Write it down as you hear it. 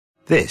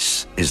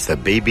This is the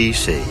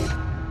BBC.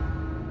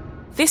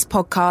 This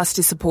podcast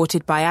is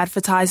supported by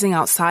advertising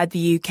outside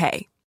the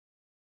UK.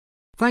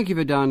 Thank you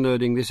for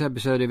downloading this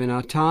episode of In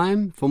Our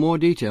Time. For more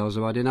details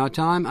about In Our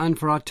Time and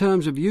for our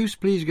terms of use,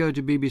 please go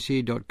to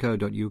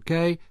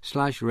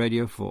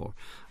bbc.co.uk/radio4.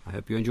 I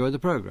hope you enjoy the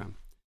programme.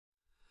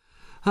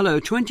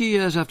 Hello. 20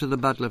 years after the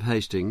Battle of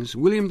Hastings,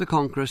 William the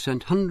Conqueror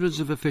sent hundreds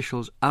of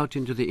officials out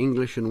into the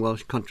English and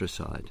Welsh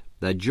countryside.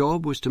 Their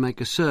job was to make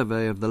a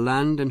survey of the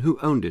land and who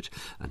owned it,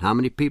 and how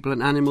many people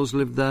and animals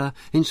lived there,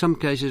 in some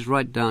cases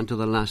right down to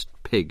the last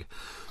pig.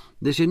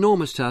 This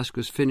enormous task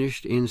was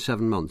finished in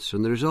 7 months,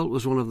 and the result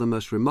was one of the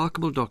most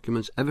remarkable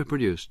documents ever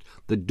produced,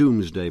 the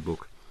Domesday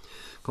Book.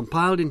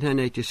 Compiled in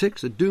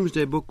 1086, the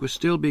Domesday Book was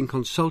still being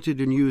consulted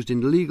and used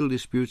in legal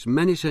disputes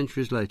many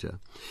centuries later.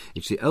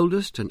 It's the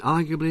oldest and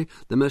arguably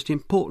the most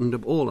important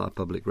of all our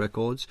public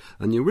records,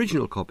 and the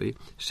original copy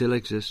still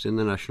exists in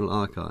the National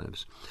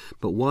Archives.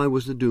 But why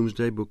was the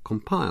Domesday Book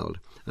compiled,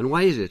 and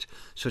why is it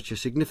such a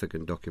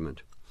significant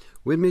document?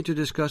 With me to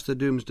discuss the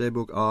Domesday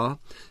Book are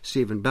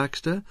Stephen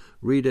Baxter,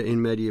 Reader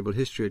in Medieval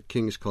History at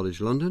King's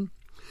College London,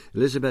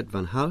 Elisabeth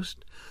van Houts,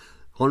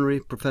 Honorary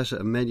Professor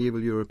of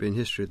Medieval European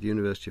History at the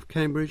University of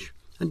Cambridge,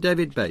 and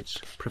David Bates,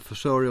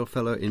 Professorial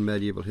Fellow in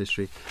Medieval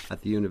History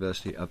at the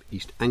University of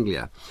East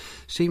Anglia.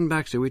 Stephen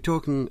Baxter, we're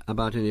talking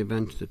about an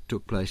event that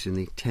took place in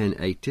the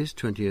 1080s,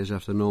 20 years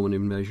after the Norman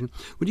invasion.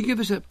 Would you give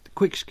us a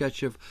quick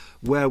sketch of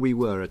where we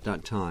were at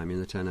that time in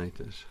the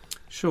 1080s?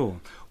 Sure.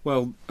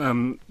 Well,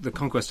 the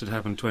conquest had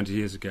happened 20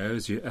 years ago,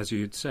 as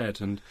you had said,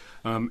 and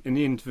in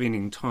the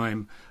intervening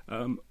time,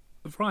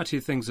 a variety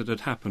of things that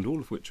had happened,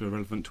 all of which are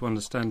relevant to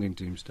understanding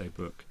Domesday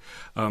Book.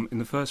 In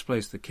the first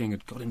place, the king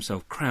had got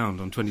himself crowned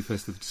on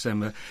 21st of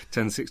December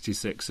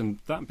 1066, and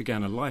that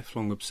began a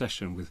lifelong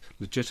obsession with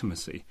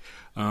legitimacy.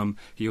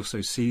 He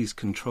also seized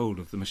control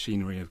of the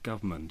machinery of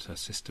government, a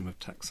system of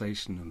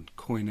taxation and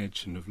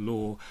coinage and of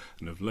law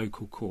and of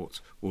local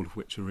courts, all of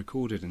which are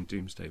recorded in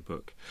Domesday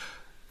Book.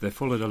 There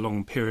followed a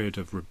long period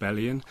of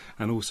rebellion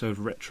and also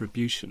of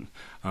retribution,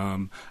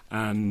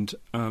 and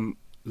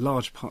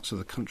large parts of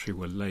the country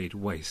were laid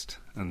waste.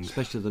 And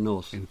especially the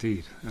north.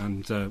 Indeed,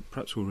 and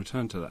perhaps we'll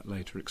return to that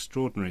later.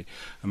 Extraordinary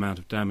amount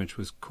of damage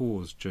was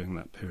caused during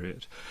that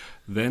period.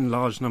 Then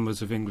large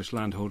numbers of English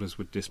landholders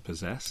were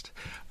dispossessed,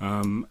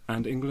 and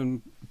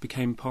England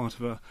became part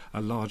of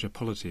a larger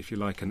polity, if you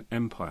like, an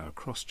empire, a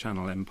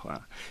cross-channel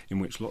empire, in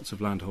which lots of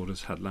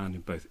landholders had land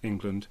in both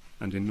England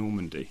and in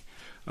Normandy.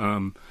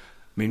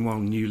 Meanwhile,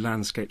 new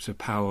landscapes of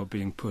power were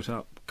being put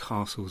up,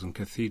 castles and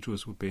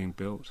cathedrals were being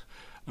built.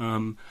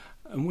 And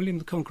William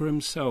the Conqueror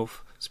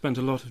himself spent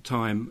a lot of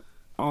time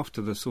after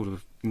the sort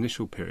of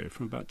initial period,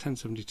 from about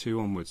 1072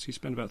 onwards. He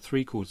spent about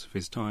 3/4 of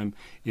his time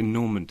in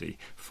Normandy,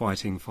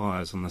 fighting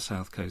fires on the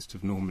south coast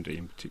of Normandy,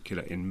 in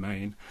particular in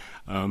Maine,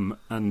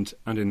 and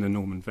in the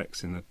Norman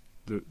Vex in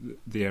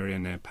the area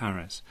near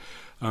Paris.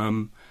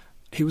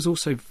 He was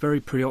also very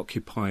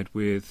preoccupied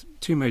with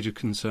two major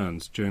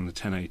concerns during the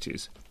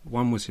 1080s.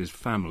 One was his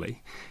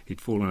family.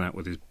 He'd fallen out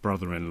with his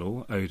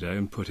brother-in-law, Odo,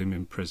 and put him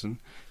in prison.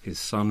 His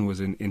son was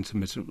in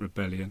intermittent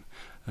rebellion,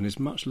 and his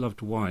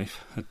much-loved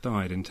wife had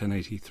died in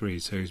 1083,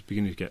 so he was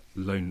beginning to get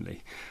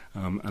lonely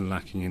and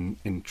lacking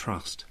in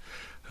trust.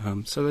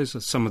 So those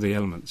are some of the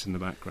elements in the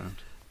background.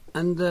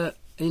 And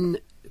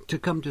to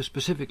come to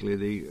specifically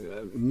the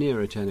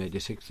nearer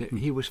 1086,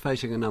 he was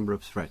facing a number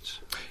of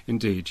threats.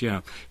 Indeed,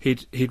 yeah.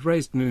 He'd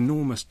raised an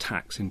enormous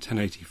tax in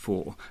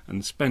 1084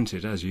 and spent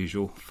it, as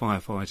usual,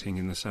 firefighting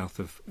in the south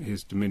of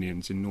his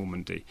dominions in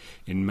Normandy,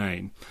 in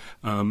Maine.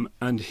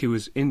 And he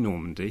was in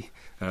Normandy,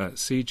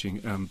 conducting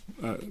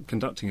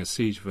a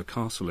siege of a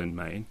castle in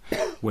Maine,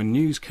 when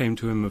news came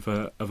to him of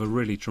a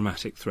really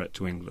dramatic threat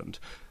to England.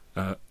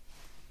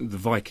 The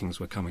Vikings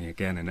were coming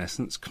again, in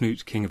essence.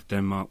 Knut, King of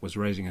Denmark, was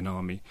raising an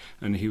army,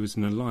 and he was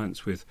in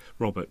alliance with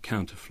Robert,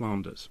 Count of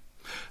Flanders.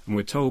 And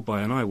we're told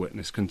by an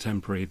eyewitness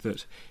contemporary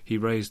that he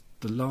raised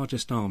the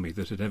largest army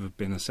that had ever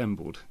been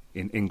assembled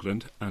in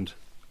England and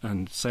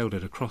sailed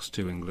it across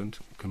to England,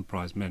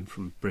 comprised men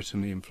from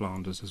Brittany and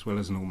Flanders as well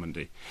as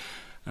Normandy.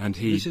 And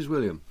this is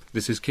William.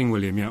 This is King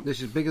William, yeah.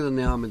 This is bigger than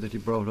the army that he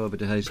brought over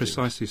to Hastings.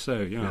 Precisely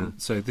so, yeah.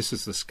 So this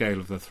is the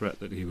scale of the threat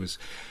that he was.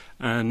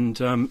 And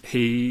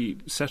he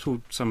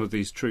settled some of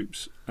these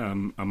troops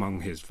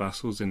among his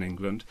vassals in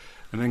England,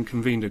 and then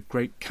convened a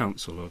great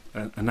council,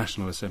 a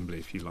national assembly,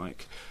 if you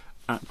like,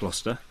 at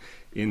Gloucester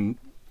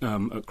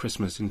at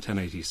Christmas in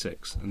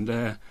 1086. And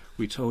there,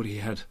 we told, he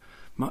had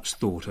much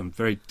thought and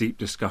very deep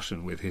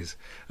discussion with his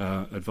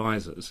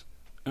advisors.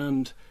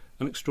 And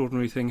an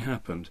extraordinary thing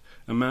happened.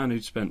 A man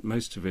who'd spent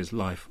most of his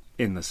life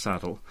in the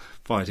saddle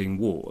fighting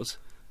wars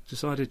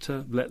decided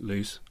to let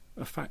loose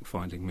a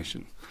fact-finding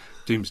mission.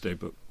 Domesday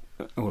Book,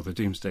 or the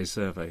Domesday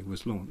Survey,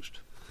 was launched.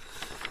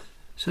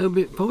 So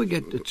before we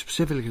get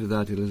specifically to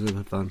that,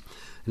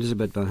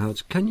 Elisabeth van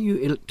Houts, can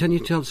you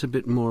tell us a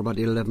bit more about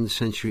 11th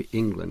century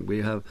England? We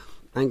have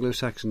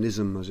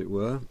Anglo-Saxonism, as it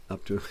were,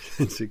 up to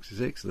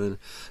 1066.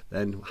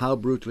 Then how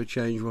brutal a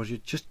change was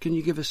it? Just can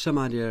you give us some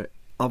idea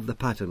of the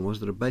pattern? Was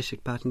there a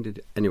basic pattern?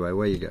 Anyway,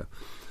 where you go.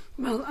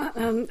 Well,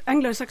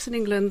 Anglo-Saxon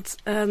England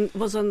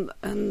was a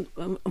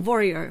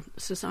warrior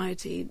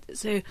society,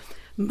 so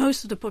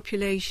most of the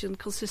population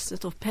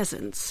consisted of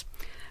peasants.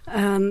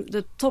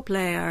 The top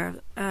layer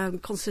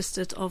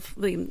consisted of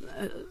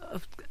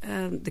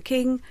the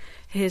king,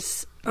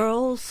 his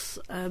earls,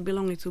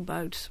 belonging to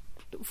about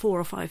 4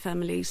 or 5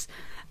 families,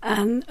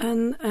 and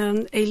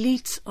an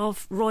elite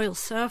of royal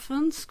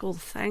servants called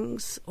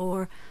thangs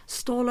or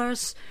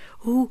stallers,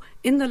 who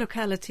in the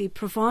locality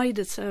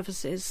provided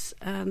services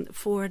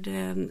for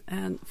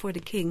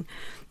the king.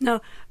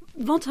 Now,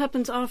 what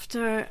happened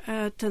after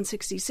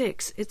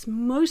 1066? It's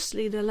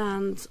mostly the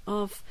land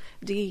of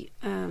the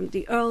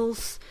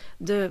earls,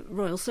 the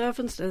royal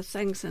servants, the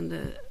thangs and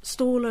the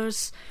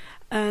stallers,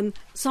 and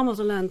some of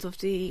the land of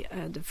the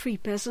free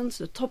peasants,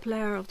 the top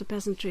layer of the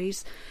peasantry,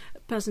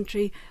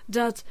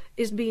 that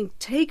is being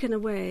taken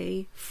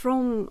away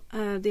from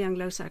the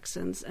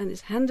Anglo-Saxons and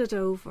is handed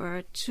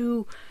over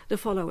to the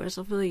followers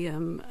of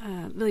William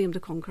the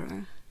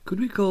Conqueror. Could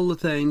we call the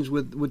Thanes,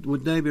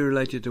 would they be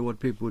related to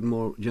what people would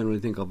more generally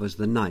think of as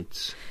the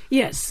knights?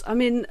 Yes, I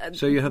mean...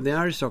 so you have the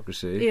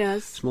aristocracy,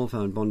 yes, small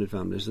bonded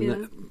families, and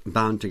yeah,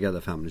 bound together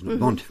families, not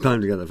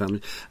bound together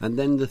families, and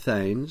then the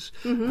Thanes,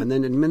 and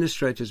then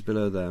administrators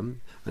below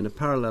them, and a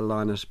parallel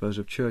line, I suppose,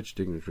 of church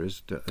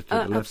dignitaries to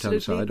the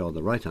left-hand side, or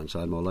the right-hand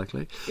side, more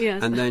likely.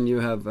 Yes. And then you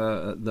have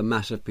the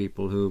mass of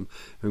people whom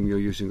you're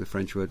using the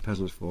French word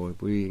peasants for.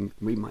 We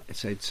might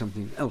say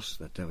something else,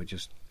 that they were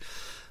just...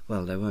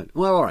 well, they weren't.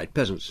 Well, all right,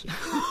 peasants.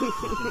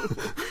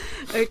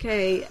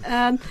 Okay,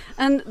 and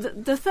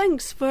the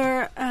thanks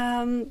were,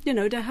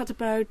 they had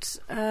about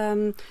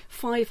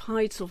 5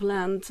 heights of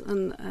land,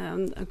 and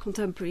a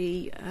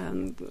contemporary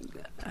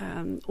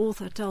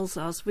author tells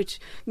us, which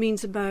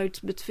means about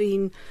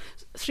between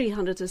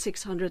 300 and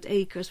 600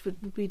 acres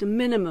would be the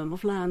minimum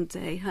of land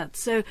they had.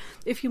 So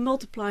if you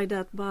multiply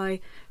that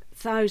by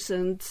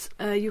thousands,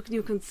 you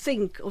can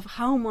think of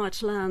how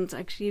much land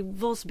actually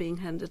was being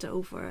handed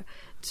over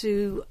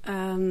to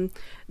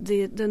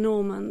the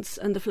Normans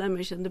and the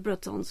Flemish and the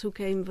Bretons who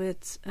came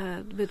with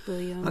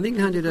William. I think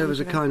handed over is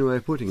a kind way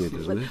of putting it,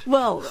 isn't it?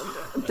 Well,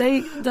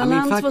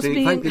 land was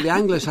being... frankly, the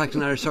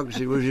Anglo-Saxon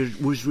aristocracy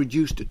was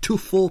reduced to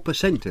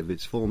 4% of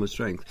its former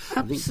strength.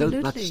 Absolutely.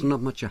 I think that's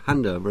not much a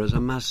handover as a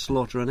mass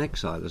slaughter and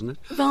exile, isn't it?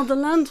 Well, the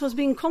land was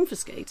being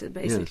confiscated,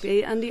 basically,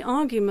 yes, and the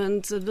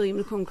argument that William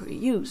the Conqueror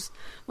used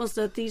was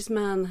that these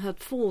men had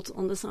fought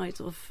on the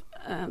side of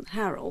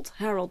Harold.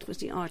 Harold was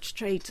the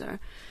arch-traitor.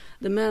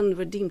 The men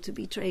were deemed to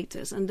be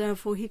traitors, and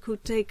therefore he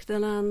could take the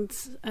land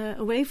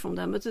away from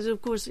them. But it is, of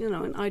course,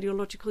 an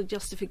ideological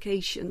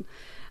justification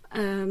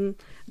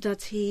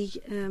that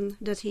he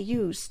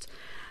used.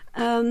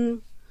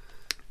 Can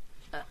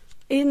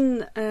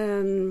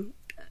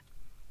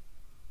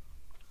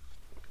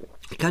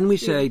we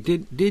say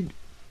did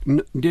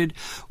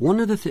one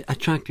of the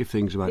attractive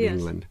things about yes,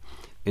 England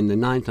in the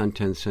 9th and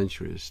 10th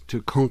centuries to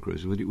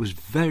conquerors was it was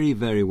very,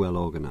 very well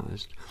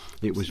organised.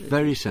 It was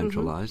very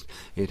centralised.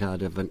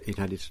 Mm-hmm. It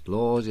had its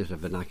laws. It had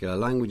a vernacular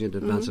language in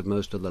advance of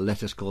most of the,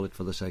 let us call it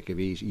for the sake of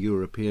ease,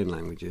 European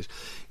languages.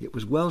 It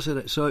was well set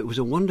up, so it was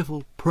a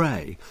wonderful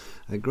prey,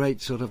 a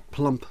great sort of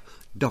plump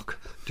duck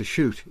to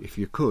shoot if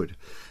you could.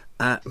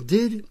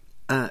 Did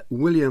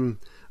William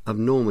of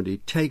Normandy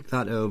take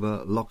that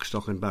over lock,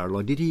 stock and barrel,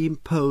 or did he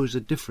impose a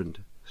different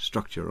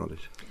structure on it?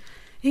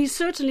 He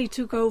certainly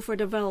took over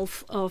the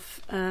wealth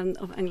of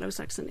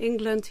Anglo-Saxon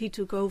England. He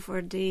took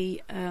over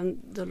the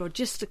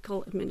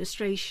logistical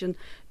administration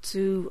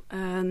to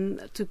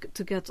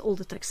get all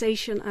the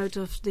taxation out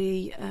of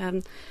the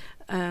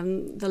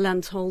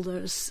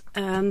landholders.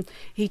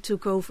 He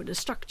took over the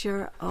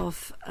structure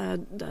of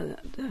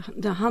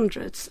the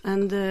hundreds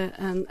and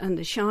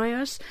the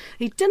shires.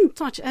 He didn't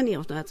touch any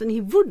of that, and he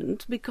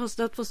wouldn't, because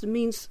that was the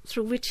means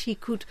through which he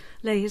could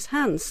lay his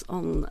hands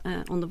on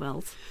the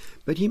wealth.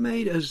 But he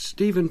made, as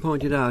Stephen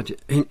pointed out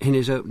in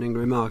his opening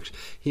remarks,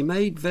 he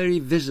made very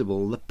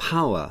visible the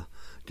power,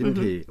 didn't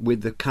he,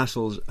 with the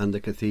castles and the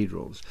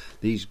cathedrals.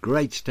 These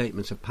great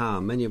statements of power,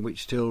 many of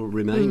which still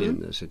remain in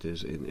the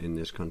cities in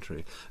this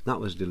country. That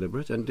was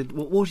deliberate. And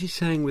what was he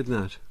saying with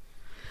that?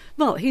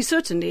 Well, he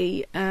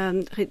certainly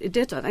did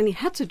that, and he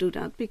had to do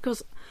that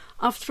because,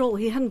 after all,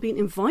 he hadn't been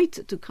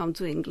invited to come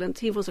to England.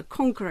 He was a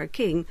conqueror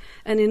king,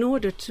 and in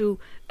order to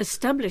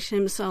establish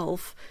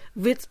himself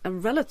with a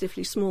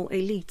relatively small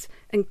elite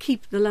and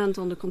keep the land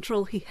under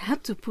control, he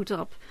had to put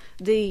up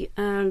the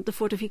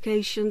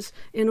fortifications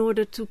in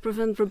order to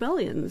prevent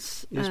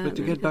rebellions. Yes, but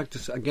to get back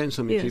to, again,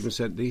 something Stephen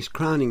said, he's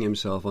crowning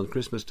himself on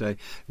Christmas Day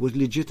was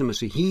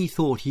legitimacy. He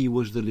thought he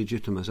was the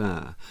legitimate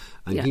heir,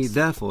 and he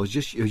therefore,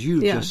 just as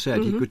you just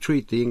said, he could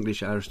treat the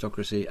English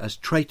aristocracy as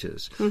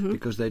traitors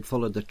because they'd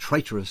followed the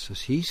traitorous,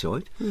 as he saw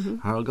it,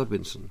 Harold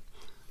Godwinson.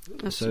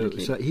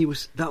 Absolutely. So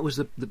that was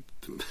the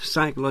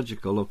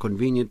psychological or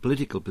convenient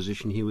political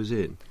position he was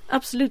in.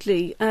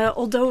 Absolutely.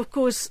 Although, of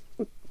course,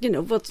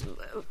 what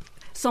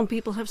some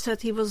people have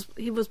said, he was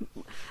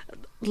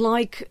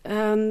like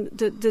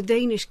the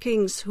Danish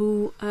kings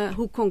who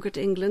conquered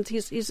England.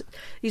 He's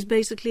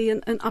basically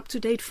an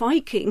up-to-date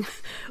Viking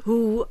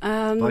who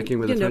Viking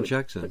with a French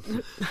accent,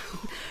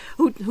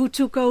 who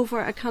took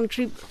over a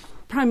country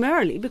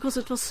primarily because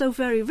it was so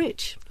very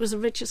rich. It was the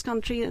richest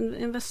country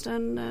in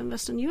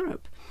Western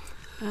Europe.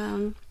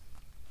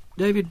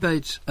 David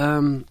Bates,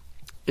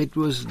 it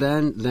was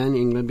then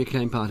England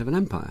became part of an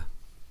empire,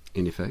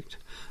 in effect,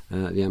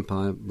 the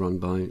empire run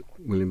by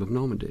William of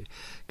Normandy.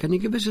 Can you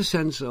give us a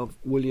sense of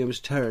William's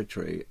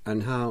territory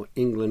and how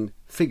England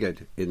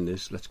figured in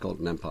this, let's call it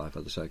an empire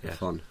for the sake of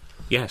fun?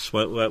 Yes,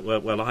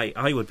 well,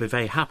 I would be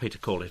very happy to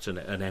call it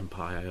an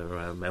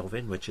empire,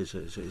 Melvyn, which is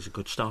a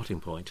good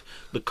starting point.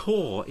 The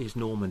core is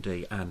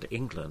Normandy and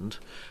England,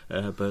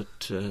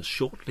 but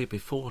shortly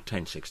before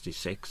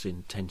 1066,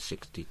 in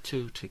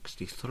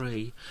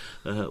 1062-63,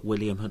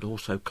 William had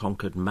also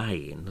conquered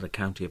Maine, the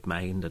county of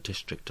Maine, the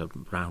district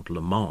around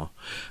Le Mans,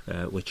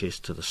 which is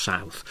to the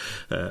south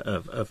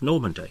of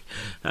Normandy,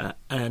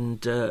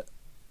 and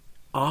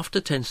after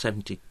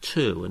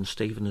 1072, and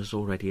Stephen has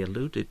already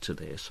alluded to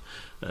this,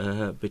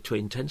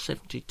 between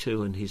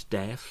 1072 and his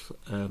death,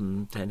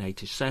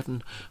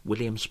 1087,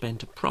 William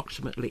spent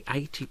approximately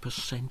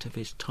 80% of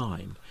his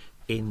time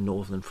in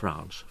northern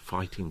France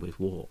fighting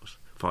wars.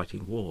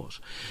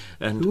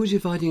 And who was he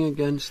fighting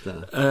against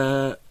there?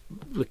 The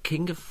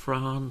King of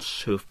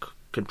France, who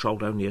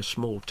controlled only a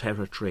small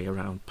territory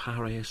around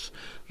Paris,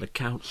 the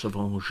Counts of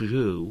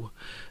Anjou,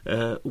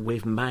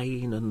 with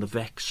Maine and the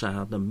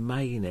Vexin, the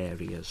main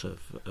areas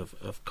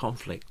of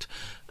conflict.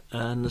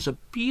 And there's a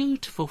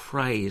beautiful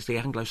phrase the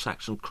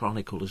Anglo-Saxon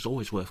Chronicle is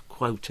always worth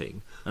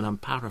quoting, and I'm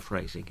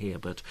paraphrasing here,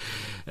 but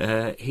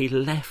he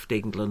left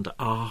England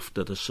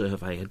after the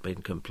survey had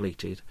been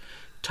completed,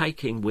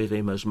 taking with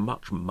him as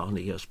much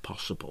money as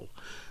possible,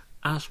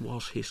 as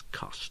was his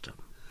custom.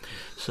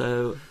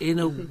 So, in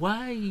a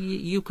way,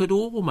 you could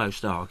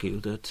almost argue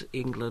that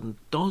England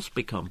does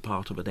become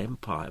part of an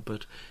empire,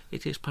 but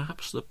it is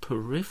perhaps the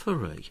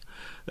periphery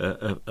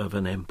of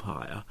an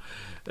empire.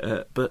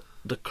 But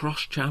the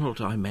cross-channel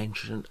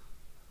dimension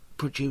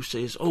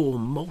produces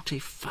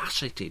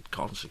multifaceted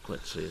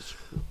consequences.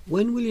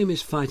 When William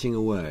is fighting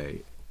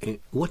away,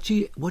 what's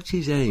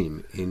his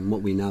aim in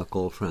what we now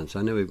call France?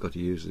 I know we've got to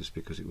use this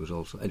because it was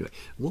also... Anyway,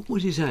 what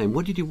was his aim?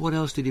 What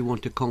else did he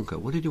want to conquer?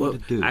 What did he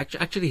want to do?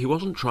 Actually, he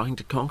wasn't trying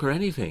to conquer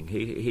anything.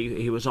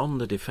 He was on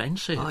the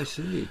defensive. I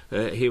see.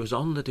 He was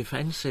on the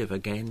defensive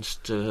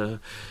against...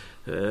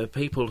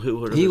 people who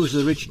were... He was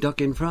the rich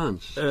duck in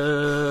France.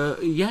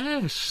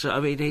 Yes. I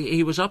mean,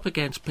 he was up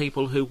against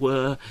people who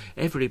were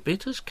every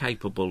bit as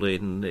capable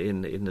in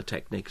the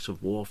techniques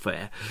of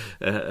warfare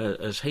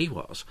as he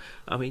was.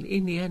 I mean,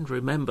 in the end,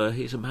 remember,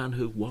 he's a man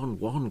who won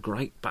one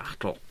great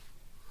battle,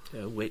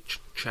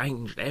 which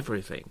changed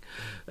everything.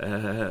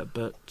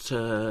 But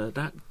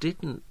that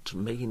didn't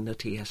mean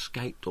that he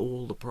escaped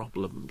all the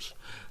problems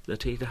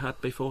that he'd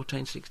had before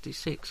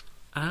 1066.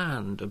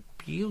 And a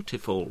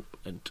beautiful...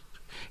 and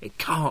it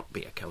can't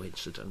be a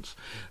coincidence.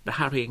 The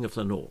harrying of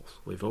the North,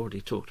 we've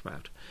already talked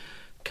about.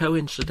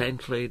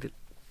 Coincidentally,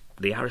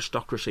 the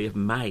aristocracy of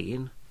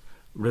Maine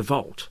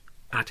revolt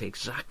at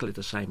exactly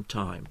the same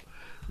time.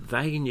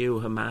 They knew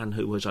a man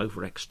who was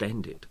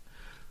overextended,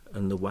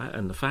 and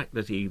the fact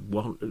that he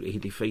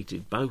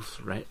defeated both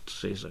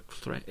threats is,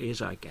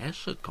 I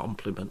guess, a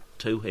compliment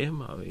to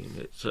him. I mean,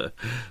 it's a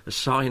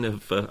sign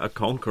of a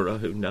conqueror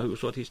who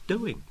knows what he's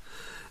doing.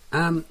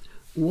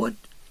 Why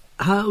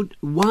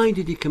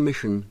did he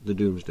commission the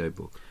Domesday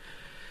Book?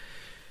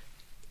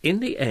 In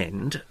the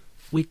end,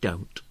 we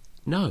don't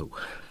know.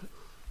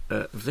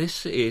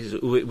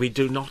 We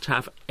do not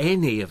have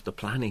any of the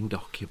planning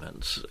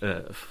documents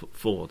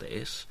for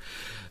this,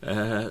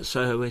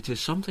 so it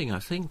is something I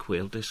think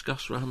we'll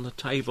discuss around the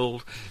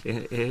table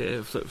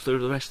through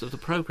the rest of the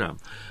programme.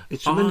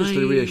 It's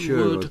tremendously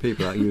reassuring when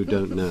people like you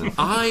don't know.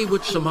 I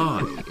would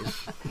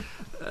surmise.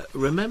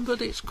 Remember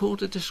that it's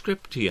called a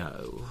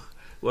descriptio.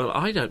 Well,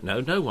 I don't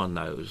know. No one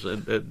knows.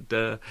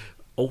 And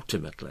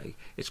ultimately,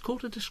 it's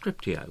called a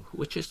descriptio,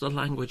 which is the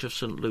language of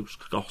St. Luke's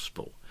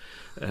Gospel.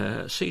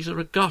 Caesar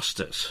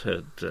Augustus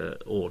had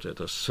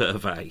ordered a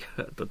survey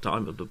at the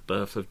time of the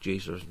birth of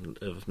Jesus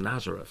of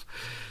Nazareth.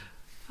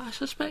 I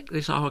suspect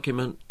this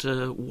argument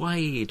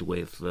weighed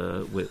with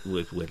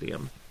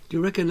William. Do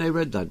you reckon they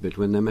read that bit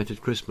when they met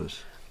at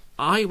Christmas?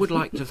 I would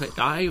like to think.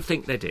 I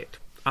think they did.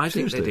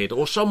 Think they did.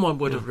 Or someone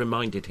would have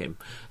reminded him,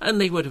 and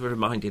they would have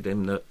reminded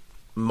him that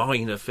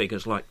minor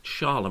figures like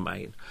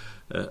Charlemagne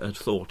had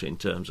thought in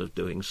terms of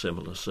doing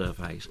similar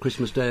surveys.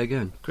 Christmas Day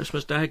again,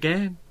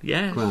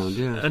 yes. Crowned,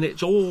 yeah. And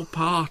it's all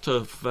part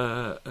of...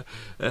 I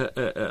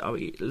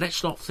mean,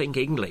 let's not think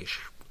English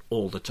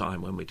all the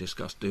time when we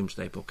discuss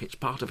Domesday Book. It's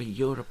part of a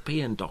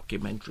European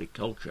documentary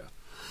culture.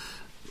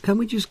 Can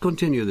we just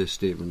continue this,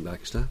 Stephen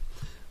Baxter?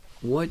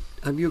 What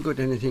have you got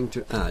anything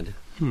to add?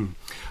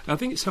 I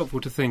think it's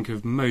helpful to think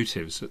of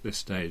motives at this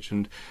stage,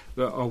 and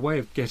our way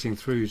of getting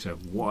through to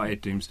why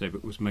Domesday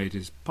Book was made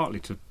is partly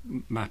to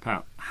map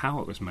out how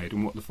it was made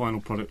and what the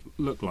final product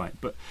looked like.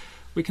 But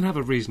we can have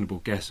a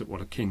reasonable guess at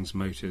what a king's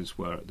motives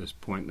were at this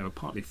point. They were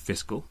partly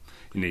fiscal.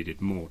 He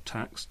needed more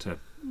tax to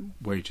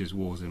wage his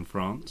wars in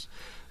France.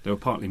 They were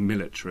partly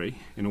military.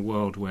 In a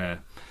world where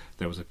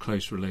there was a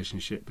close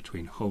relationship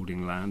between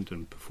holding land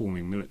and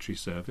performing military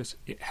service,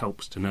 it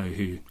helps to know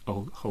who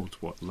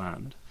holds what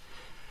land.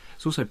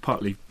 It's also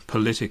partly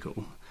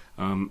political.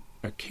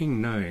 A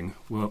king knowing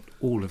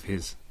all of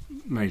his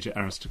major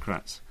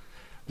aristocrats,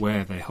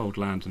 where they hold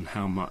land and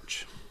how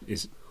much,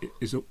 is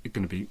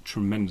going to be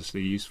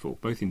tremendously useful,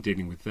 both in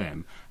dealing with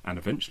them and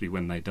eventually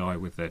when they die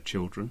with their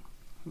children,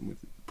 with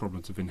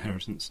problems of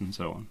inheritance and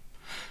so on.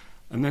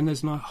 And then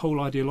there's a whole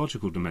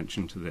ideological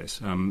dimension to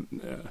this.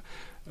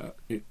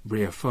 It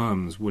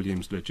reaffirms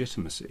William's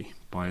legitimacy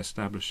by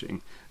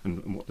establishing,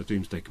 and what the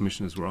Domesday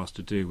Commissioners were asked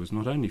to do was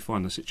not only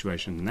find the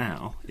situation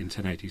now, in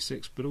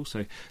 1086, but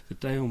also the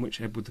day on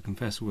which Edward the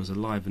Confessor was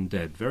alive and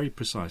dead, very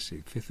precisely,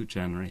 5th of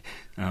January,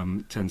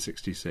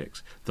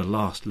 1066, the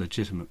last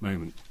legitimate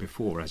moment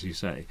before, as you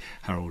say,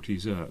 Harold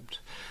usurped.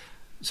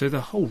 So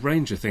the whole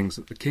range of things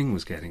that the king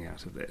was getting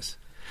out of this.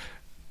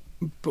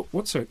 But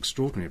what's so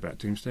extraordinary about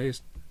Domesday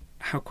is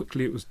how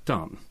quickly it was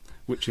done,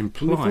 which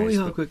implies...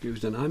 Before how quickly it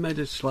was done, I made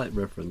a slight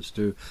reference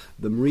to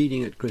them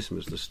reading at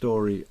Christmas the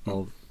story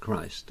of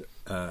Christ,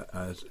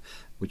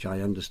 which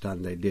I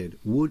understand they did.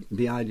 Would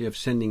the idea of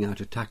sending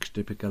out a tax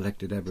to be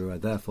collected everywhere,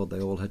 therefore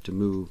they all had to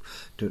move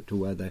to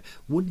where they...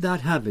 Would that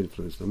have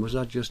influenced them? Is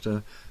that just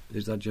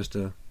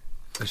a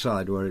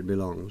aside where it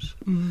belongs?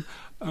 In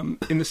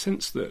the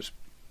sense that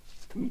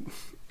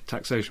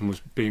taxation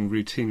was being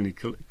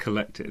routinely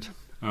collected...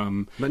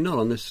 but not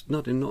in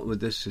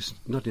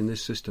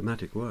this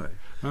systematic way.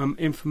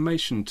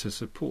 Information to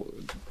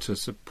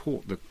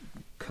support the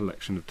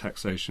collection of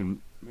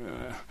taxation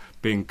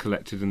being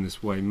collected in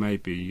this way may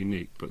be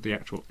unique, but the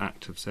actual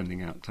act of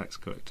sending out tax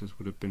collectors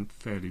would have been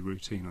fairly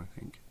routine, I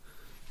think.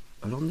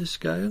 And on this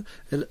scale,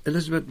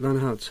 Elisabeth van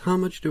Houts, how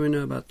much do we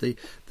know about the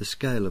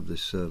scale of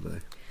this survey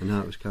and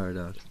how it was carried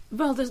out?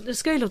 Well, the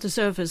scale of the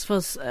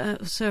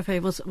survey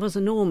was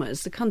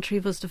enormous. The country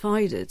was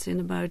divided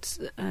in about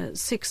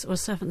 6 or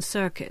 7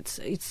 circuits,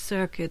 each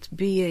circuit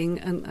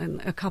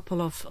being a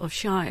couple of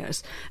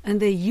shires. And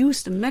they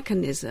used a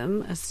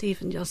mechanism, as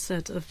Stephen just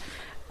said, of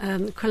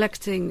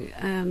collecting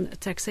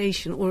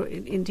taxation or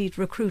indeed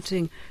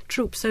recruiting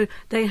troops. So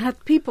they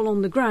had people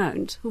on the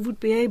ground who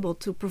would be able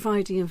to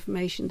provide the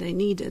information they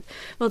needed.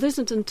 What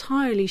isn't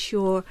entirely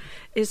sure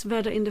is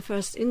whether in the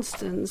first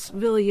instance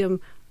William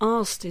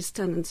asked his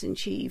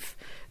tenants-in-chief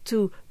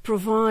to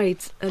provide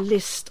a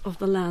list of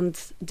the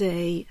land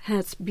they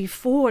had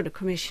before the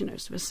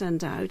commissioners were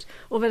sent out,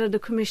 or whether the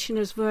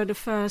commissioners were the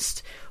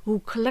first who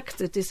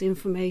collected this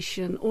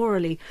information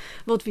orally.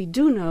 What we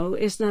do know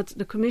is that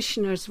the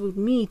commissioners would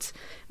meet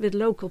with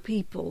local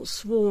people,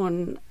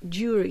 sworn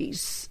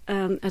juries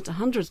at the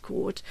 100th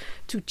Court,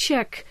 to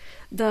check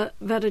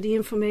whether the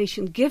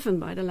information given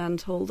by the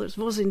landholders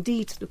was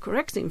indeed the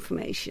correct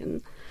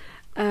information.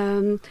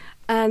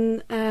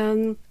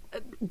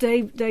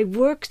 They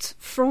worked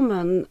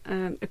from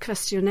a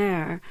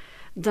questionnaire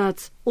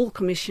that all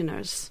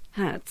commissioners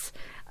had,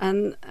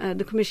 and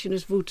the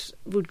commissioners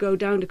would go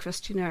down the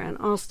questionnaire and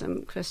ask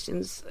them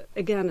questions.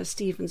 Again, as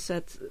Stephen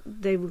said,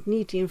 they would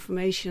need the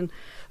information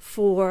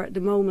for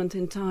the moment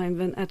in time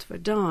when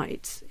Edward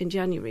died in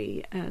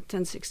January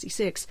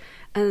 1066,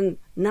 and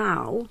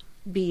now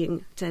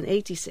being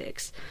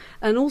 1086.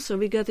 And also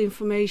we get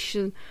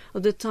information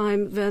of the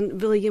time when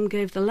William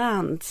gave the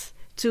land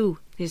to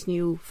his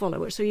new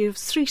followers. So you have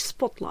 3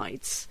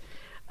 spotlights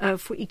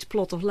for each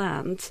plot of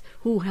land.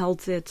 Who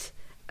held it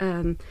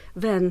when?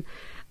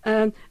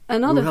 Who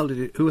held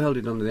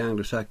it under the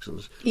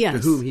Anglo-Saxons? Yes. To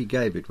whom he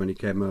gave it when he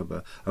came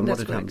over, and That's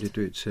what had correct. happened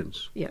to it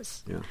since?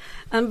 Yes. Yeah.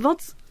 And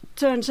what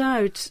turns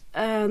out,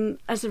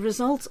 as a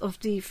result of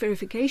the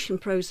verification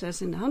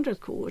process in the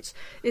 100 courts,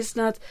 is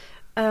that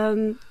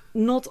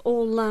not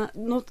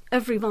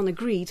everyone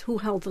agreed who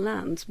held the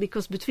land,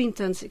 because between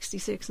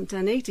 1066 and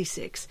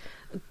 1086,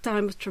 a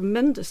time of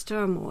tremendous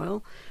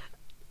turmoil,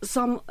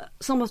 some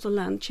of the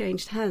land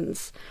changed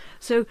hands.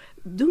 So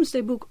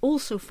Domesday Book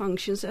also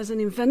functions as an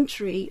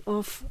inventory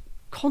of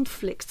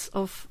conflicts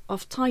of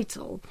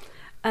title,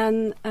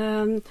 and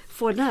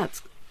for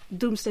that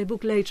Domesday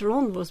Book later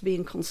on was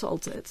being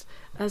consulted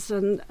as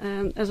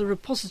a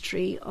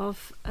repository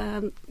of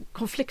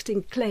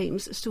conflicting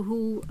claims as to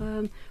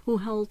who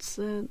held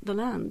the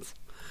land.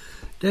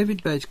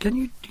 David Bates, can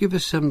you give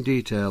us some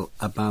detail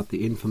about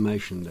the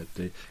information that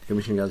the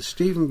Commission gathered?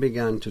 Stephen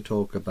began to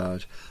talk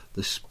about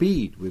the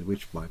speed with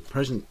which, by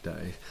present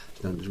day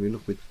standards, we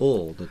look with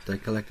all that they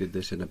collected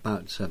this in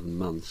about 7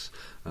 months.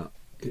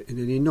 In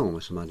an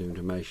enormous amount of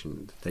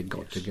information that they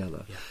got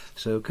together. Yeah.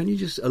 So can you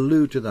just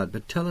allude to that,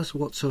 but tell us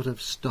what sort of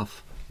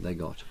stuff they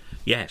got.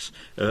 Yes.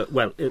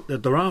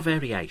 There are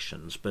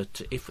variations,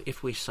 but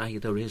if we say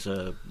there is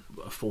a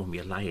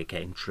formulaic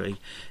entry,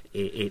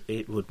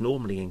 it would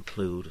normally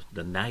include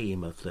the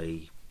name of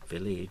the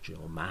village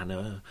or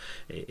manor.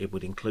 It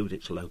would include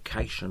its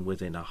location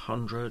within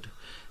 100.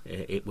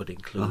 It would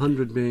include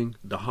 100 being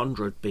the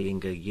 100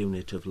 being a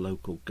unit of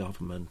local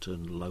government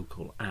and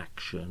local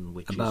action,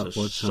 which about is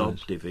a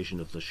subdivision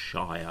of the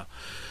shire.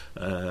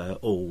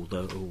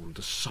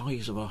 The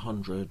size of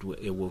 100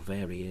 it will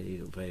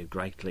vary very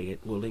greatly.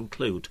 It will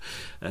include,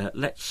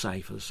 let's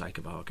say, for the sake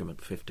of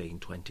argument,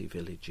 15-20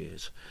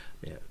 villages.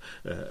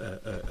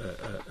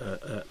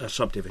 A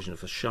subdivision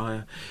of the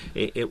shire.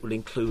 It will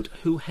include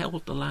who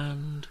held the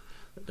land,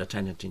 the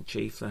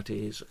tenant-in-chief, that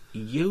is,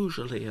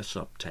 usually a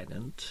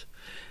subtenant.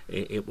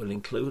 It will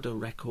include a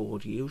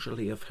record,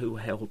 usually of who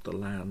held the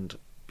land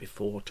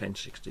before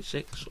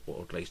 1066,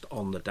 or at least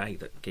on the day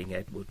that King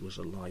Edward was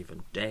alive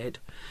and dead.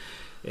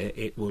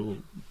 It will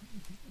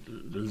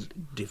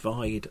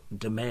divide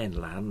domain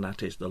land,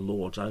 that is the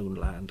Lord's own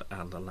land,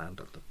 and the land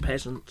of the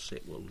peasants.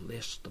 It will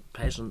list the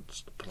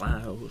peasants, the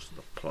ploughs,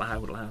 the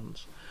ploughed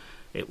lands.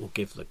 It will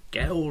give the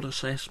geld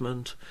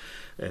assessment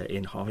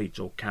in hides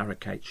or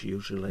caricates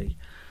usually.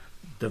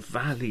 The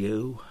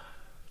value,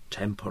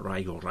 tempore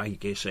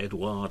regis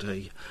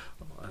Edwardi,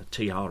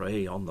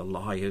 TRE on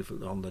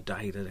the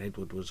day that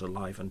Edward was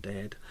alive and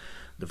dead.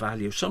 The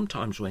value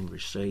sometimes when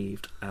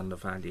received, and the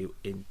value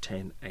in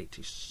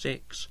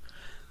 1086.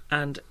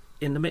 And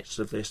in the midst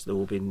of this, there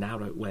will be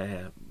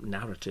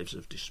narratives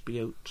of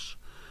disputes,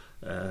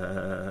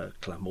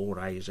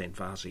 clamores,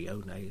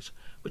 invasiones,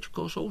 which of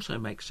course also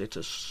makes it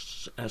a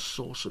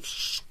source of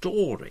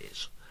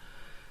stories.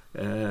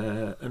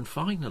 And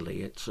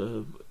finally,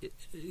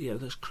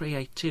 there's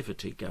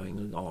creativity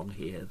going on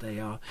here. They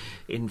are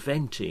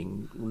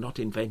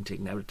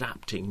they're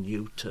adapting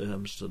new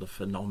terms to the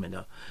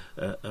phenomena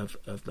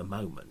of the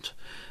moment.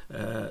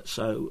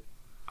 So,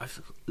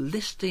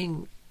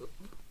 listing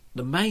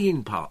the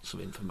main parts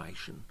of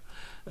information,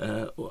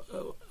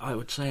 I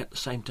would say at the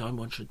same time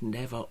one should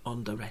never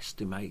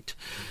underestimate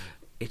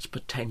its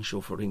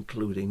potential for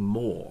including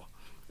more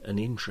and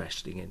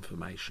interesting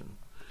information.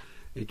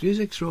 It is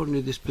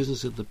extraordinary, this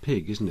business of the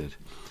pig, isn't it?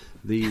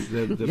 The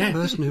Yeah.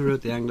 person who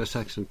wrote the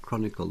Anglo-Saxon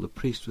Chronicle, the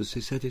priest,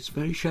 he said it's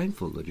very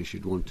shameful that you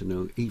should want to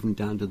know even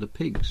down to the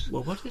pigs.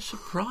 Well, what is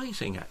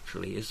surprising,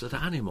 actually, is that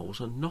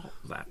animals are not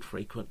that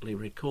frequently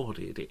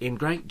recorded. In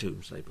Great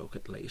Domesday Book,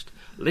 at least.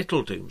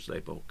 Little Domesday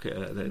Book,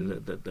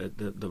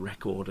 the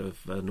record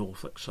of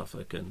Norfolk,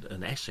 Suffolk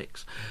and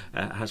Essex,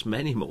 has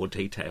many more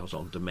details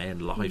on domain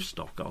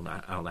livestock,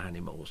 on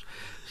animals.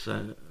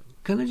 So,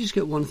 can I just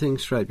get one thing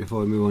straight before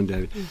we move on,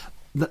 David?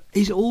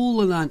 Is all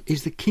the land,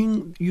 is the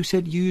king, you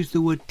said use the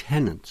word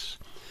tenants.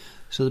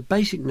 So the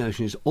basic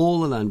notion is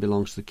all the land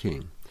belongs to the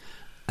king,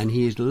 and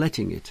he is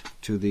letting it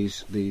to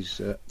this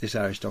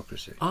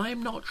aristocracy.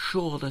 I'm not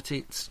sure that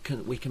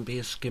we can be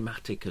as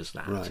schematic as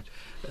that.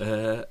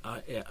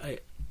 Right.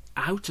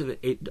 Out of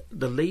it,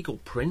 the legal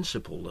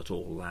principle that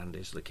all land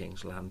is the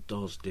king's land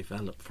does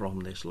develop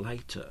from this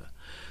later.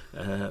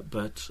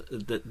 But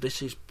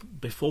this is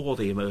before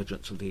the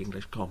emergence of the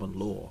English common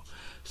law.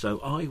 So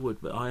I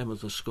am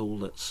of the school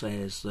that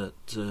says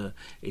that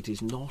it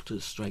is not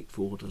as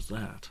straightforward as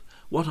that.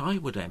 What I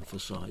would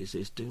emphasise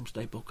is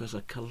Domesday Book as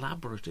a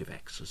collaborative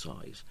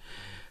exercise.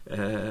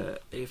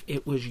 If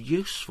it was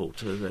useful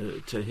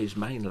to his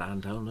main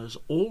landowners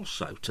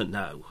also to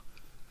know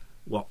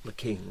what the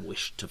king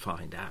wished to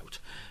find out.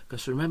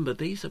 Because remember,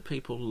 these are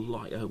people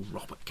like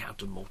Robert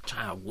Count of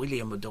Mortain,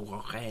 William de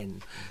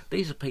Lorraine.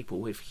 These are people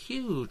with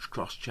huge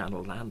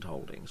cross-channel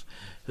landholdings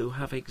who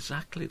have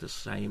exactly the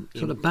same...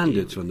 Sort of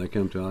bandits when they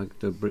come to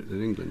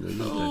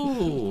England.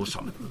 Oh,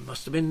 some of them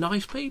must have been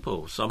nice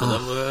people. Some of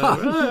them were...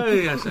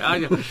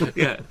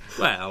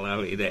 well, I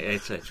mean,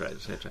 etc.,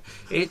 etc.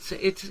 It's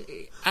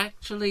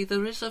actually,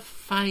 there is a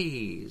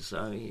phase.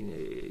 I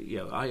mean,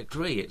 I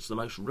agree, it's the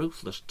most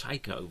ruthless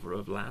takeover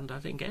of land, I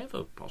think,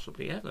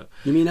 possibly ever.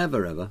 You mean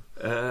ever?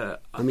 I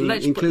mean,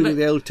 including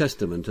the Old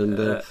Testament and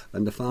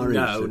the Far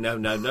East. No,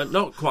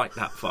 not quite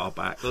that far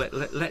back.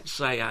 Let's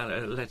say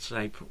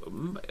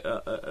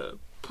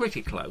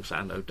pretty close,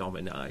 Anno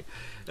Domini.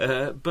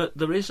 But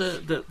there is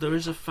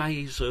a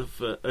phase of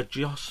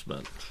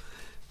adjustment.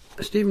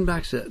 Stephen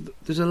Baxter,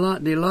 the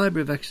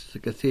Library of Exeter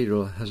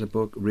Cathedral has a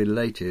book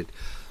related,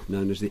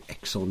 known as the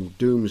Exon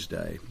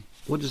Domesday.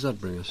 What does that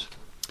bring us?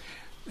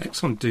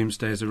 Exon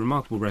Domesday is a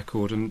remarkable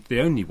record, and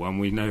the only one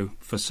we know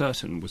for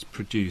certain was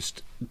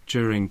produced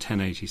during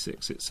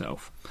 1086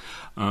 itself.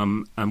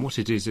 And what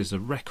it is a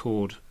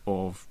record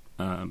of,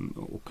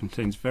 or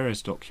contains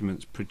various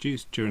documents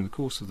produced during the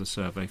course of the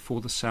survey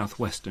for the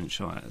southwestern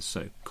shires,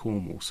 so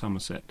Cornwall,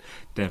 Somerset,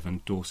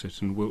 Devon,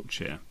 Dorset and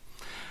Wiltshire.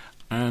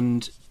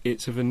 And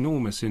it's of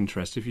enormous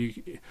interest.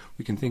 We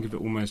can think of it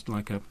almost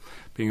like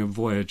being a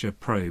Voyager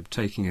probe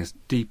taking us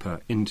deeper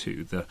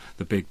into the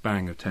Big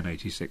Bang of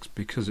 1086,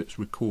 because it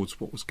records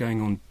what was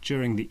going on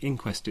during the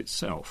inquest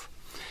itself.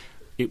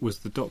 It was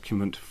the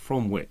document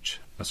from which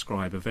a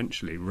scribe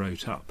eventually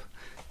wrote up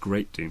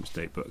Great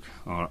Domesday Book,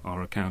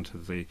 our account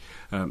of the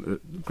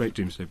Great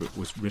Domesday Book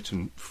was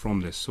written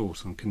from this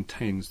source and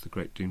contains the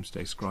Great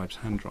Domesday Scribe's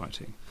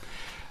handwriting.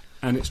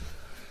 And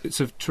it's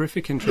of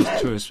terrific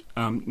interest to us,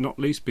 not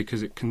least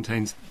because it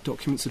contains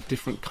documents of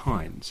different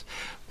kinds.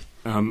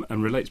 And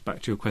relates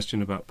back to your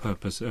question about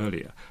purpose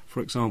earlier.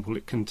 For example,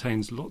 it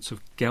contains lots of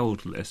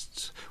geld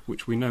lists,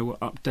 which we know were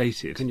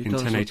updated in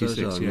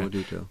 1086. More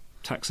detail?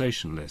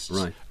 Taxation lists,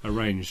 right,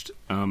 arranged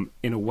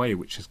in a way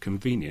which is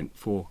convenient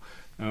for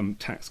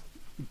tax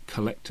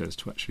collectors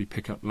to actually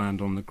pick up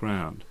land on the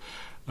ground.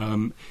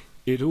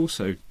 It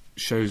also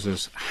shows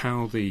us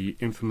how the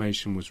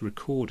information was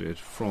recorded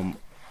from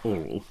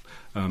oral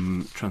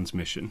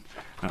transmission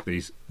at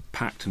these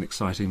packed and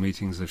exciting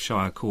meetings of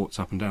shire courts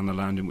up and down the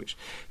land in which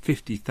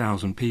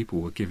 50,000 people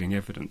were giving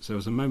evidence. There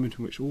was a moment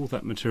in which all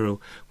that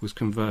material was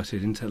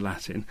converted into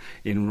Latin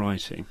in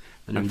writing.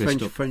 And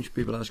French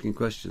people asking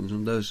questions,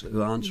 and those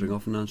who are answering,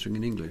 often answering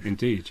in English.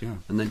 Indeed, yeah.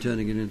 And then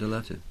turning it into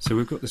Latin. So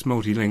we've got this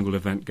multilingual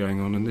event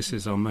going on, and this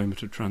is our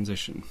moment of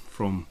transition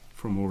from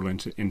oral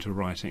into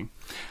writing.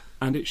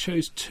 And it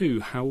shows,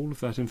 too, how all of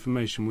that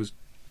information was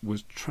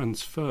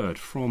transferred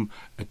from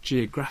a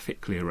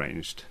geographically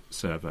arranged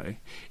survey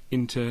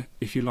into,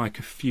 if you like,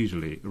 a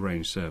feudally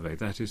arranged survey.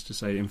 That is to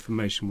say,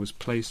 information was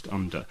placed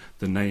under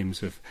the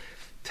names of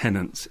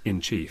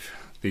tenants-in-chief,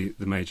 the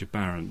major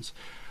barons.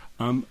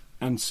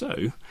 And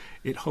so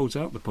it holds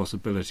out the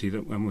possibility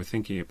that when we're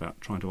thinking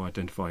about trying to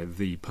identify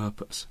the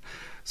purpose,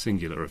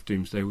 singular, of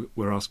Domesday,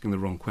 we're asking the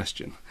wrong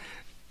question.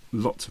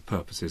 Lots of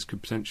purposes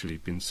could potentially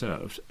have been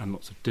served, and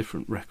lots of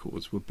different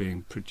records were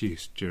being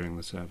produced during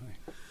the survey.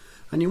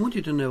 And you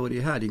wanted to know what he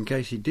had in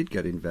case he did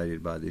get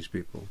invaded by these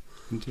people.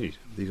 Indeed.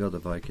 These other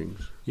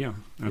Vikings. Yeah,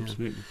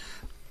 absolutely.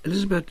 Yeah.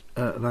 Elisabeth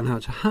van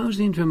Houts, how's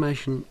the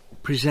information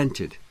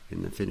presented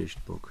in the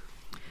finished book?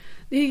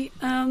 The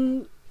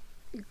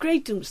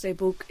Great Domesday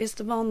Book is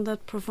the one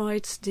that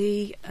provides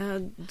the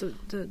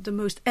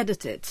most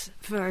edited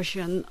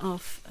version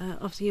of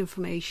the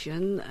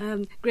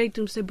information. Great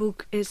Domesday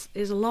Book is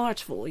a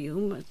large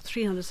volume,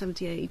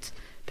 378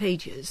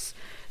 pages.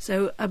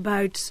 So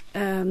about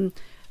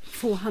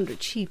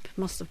 400 sheep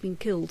must have been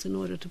killed in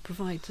order to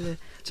provide the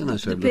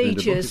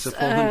pages. It's a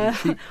 400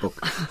 sheep book.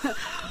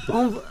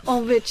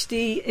 on which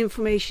the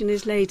information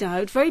is laid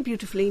out very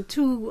beautifully in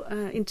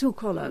two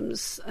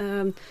columns,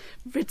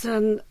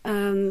 written,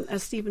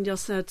 as Stephen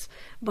just said,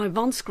 by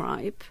one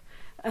scribe,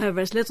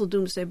 whereas Little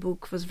Domesday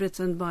Book was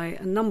written by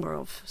a number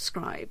of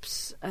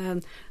scribes.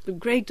 The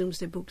Great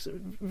Domesday Book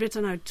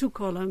written out two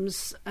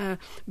columns,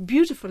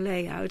 beautiful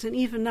layout, and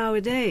even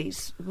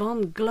nowadays,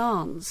 one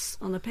glance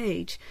on a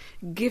page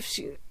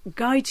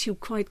guides you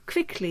quite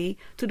quickly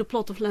to the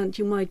plot of land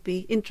you might be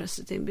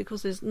interested in,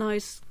 because there's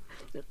nice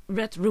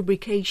red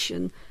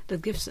rubrication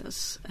that gives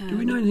us. Do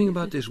we know anything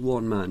about this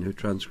one man who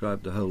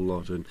transcribed the whole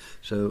lot and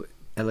so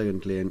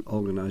elegantly and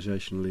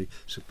organisationally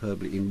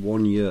superbly in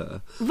 1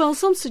 year? Well,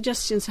 some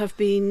suggestions have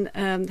been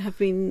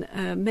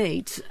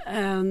made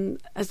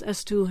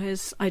as to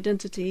his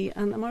identity.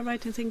 And am I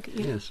right in thinking?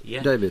 Yes.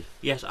 Yeah. David.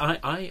 Yes,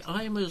 I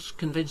am as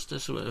convinced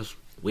as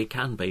we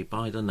can be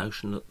by the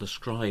notion that the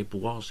scribe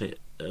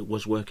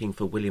was working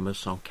for William of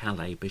St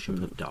Calais,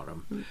 Bishop of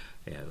Durham.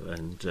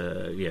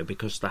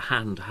 Because the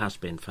hand has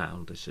been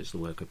found. This is the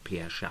work of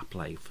Pierre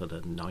Chapelet for the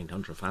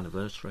 900th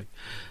anniversary.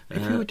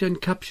 If you were to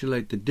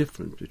encapsulate the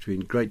difference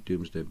between Great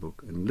Domesday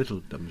Book and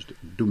Little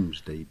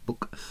Domesday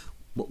Book,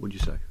 what would you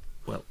say?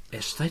 Well,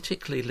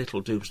 aesthetically,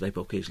 Little Domesday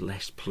Book is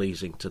less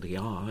pleasing to the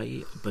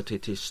eye, but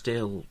it is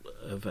still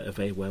a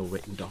very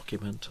well-written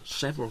document.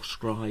 Several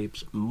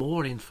scribes,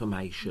 more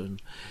information,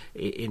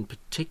 in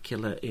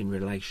particular in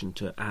relation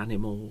to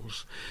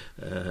animals.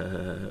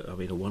 A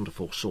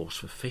wonderful source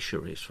for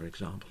fisheries, for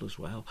example, as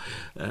well,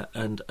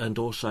 and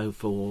also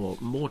for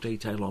more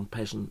detail on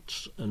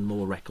peasants and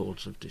more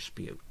records of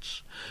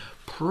disputes.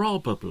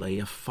 Probably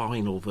a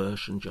final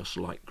version, just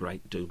like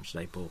Great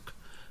Domesday Book,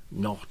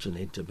 not an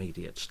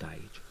intermediate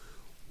stage.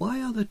 Why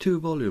are there two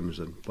volumes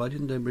then? Why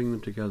didn't they bring them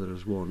together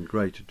as one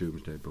Great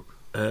Domesday Book?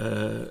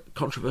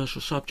 Controversial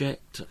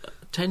subject.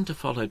 Tend to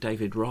follow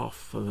David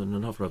Roth and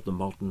another of the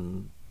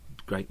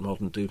great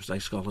modern Domesday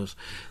scholars.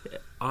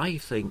 I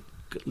think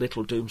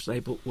Little Domesday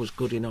Book was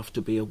good enough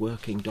to be a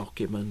working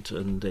document,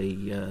 and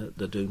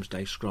the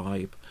Domesday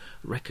scribe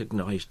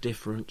recognised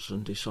difference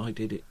and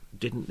decided it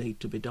didn't need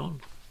to be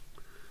done.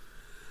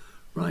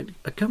 Right.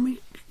 Can we,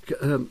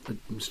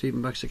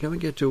 Stephen Baxter, can we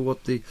get to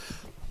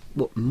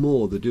what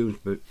more the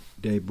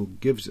Domesday Book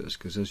gives us?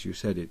 Because, as you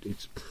said,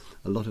 it's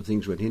a lot of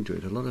things went into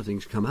it, a lot of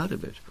things come out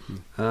of it.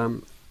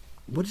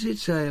 What does it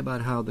say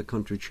about how the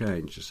country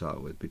changed to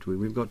start with?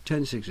 We've got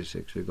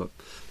 1066, we've got,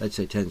 let's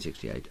say,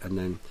 1068, and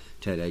then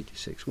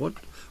 1086.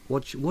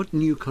 What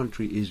new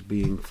country is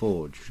being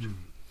forged?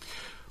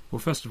 Well,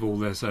 first of all,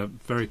 there's a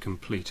very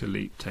complete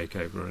elite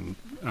takeover, and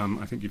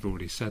I think you've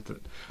already said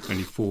that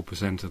only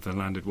 4% of the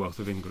landed wealth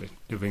of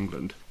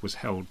England was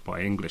held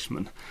by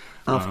Englishmen.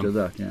 After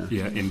that, yeah.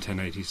 Yeah, in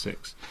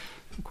 1086.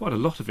 quite a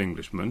lot of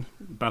Englishmen,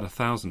 about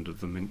 1,000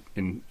 of them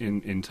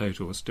in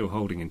total, are still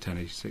holding in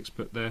 1086,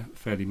 but they're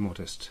fairly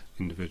modest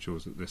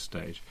individuals at this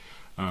stage.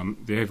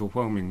 The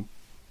overwhelming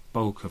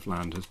bulk of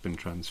land has been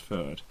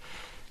transferred.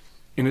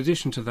 In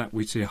addition to that,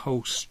 we see a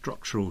whole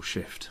structural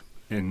shift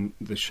in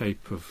the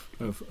shape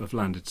of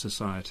landed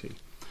society.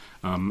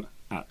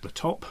 At the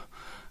top,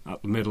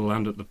 at the middle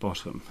and at the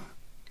bottom.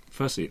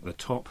 Firstly, at the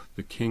top,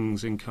 the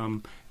king's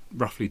income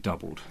roughly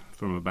doubled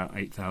from about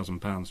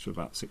 £8,000 to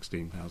about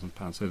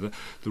 £16,000. So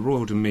the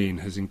royal demesne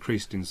has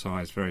increased in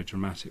size very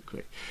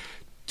dramatically.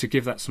 To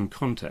give that some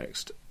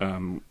context,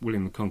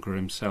 William the Conqueror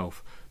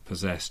himself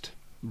possessed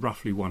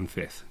roughly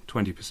 1/5,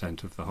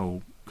 20% of the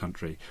whole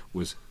country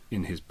was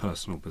in his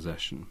personal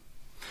possession.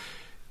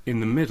 In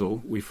the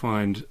middle, we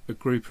find a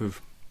group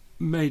of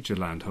major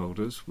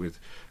landholders with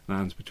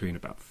lands between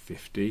about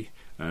 £50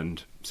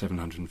 and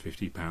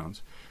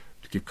 £750.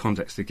 To give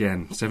context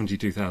again,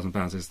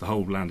 £72,000 is the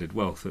whole landed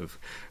wealth of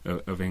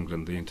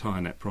England, the entire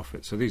net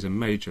profit. So these are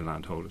major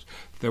landholders.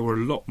 There were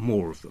a lot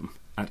more of them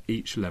at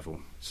each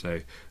level.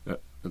 So at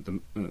the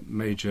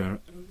major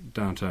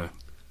down to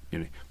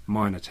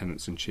minor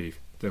tenants-in-chief,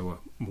 there were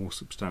more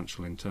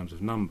substantial in terms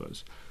of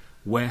numbers.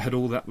 Where had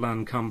all that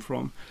land come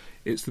from?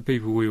 It's the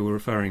people we were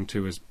referring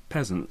to as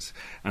peasants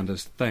and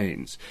as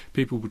thanes,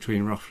 people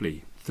between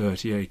roughly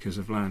 30 acres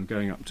of land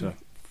going up to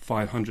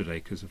 500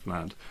 acres of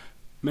land.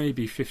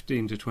 Maybe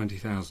 15 to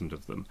 20,000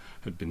 of them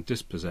had been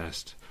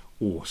dispossessed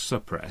or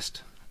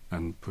suppressed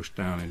and pushed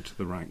down into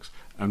the ranks,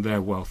 and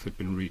their wealth had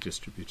been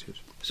redistributed.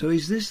 So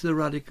is this the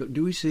radical...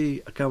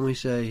 Can we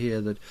say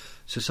here that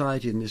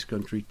society in this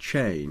country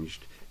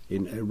changed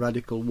in a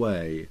radical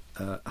way,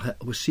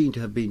 was seen to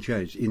have been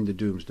changed in the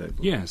Domesday Book?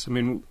 Yes, I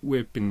mean,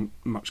 we've been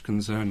much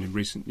concerned in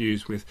recent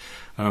news with,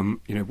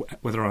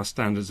 whether our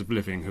standards of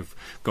living have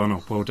gone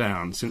up or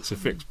down since a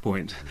fixed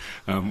point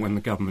when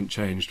the government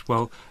changed.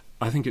 Well,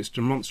 I think it's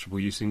demonstrable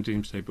using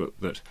Domesday Book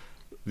that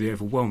the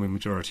overwhelming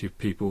majority of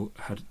people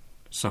had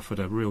suffered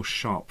a real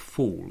sharp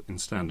fall in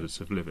standards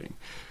of living.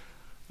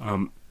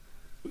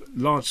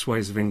 Large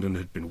swathes of England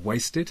had been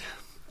wasted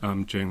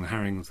during the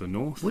harrying of the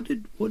North.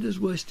 What does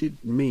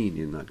wasted mean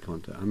in that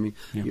context? I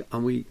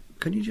mean,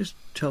 can you just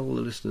tell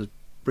the listeners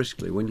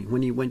briskly,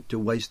 when he went to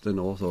waste the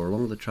North or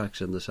along the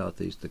tracks in the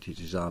southeast that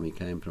his army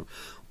came from,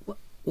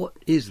 what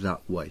is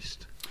that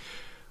waste?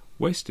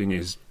 Wasting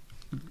is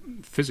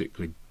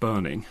physically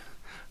burning,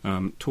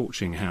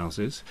 torching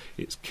houses,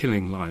 it's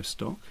killing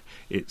livestock,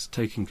 it's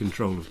taking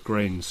control of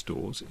grain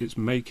stores, it's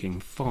making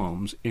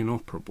farms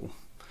inoperable.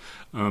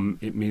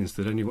 It means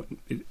that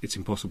it's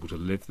impossible to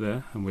live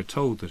there, and we're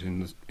told that in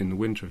the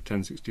winter of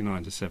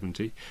 1069 to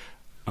 70,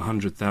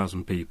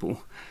 100,000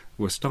 people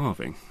were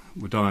starving,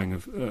 were dying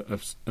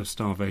of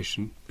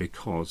starvation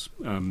because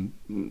of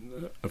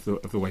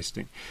the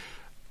wasting.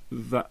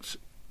 That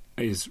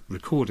is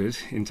recorded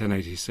in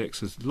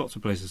 1086 as lots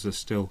of places are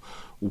still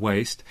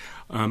waste,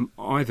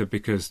 either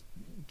because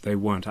they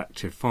weren't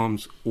active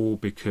farms or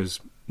because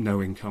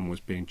no income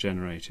was being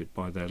generated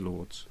by their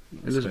lords.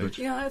 Elisabeth?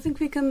 Yeah, I think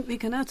we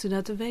can add to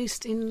that the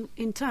waste in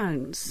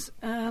towns.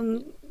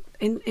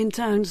 In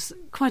towns,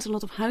 quite a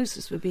lot of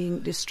houses were being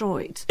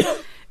destroyed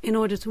in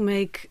order to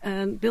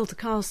build the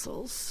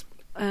castles.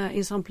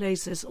 In some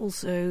places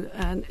also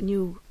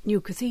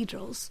new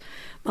cathedrals.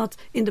 But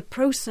in the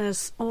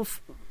process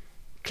of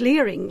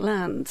clearing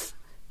land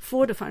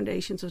for the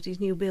foundations of these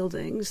new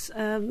buildings,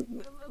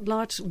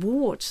 large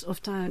wards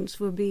of towns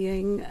were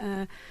being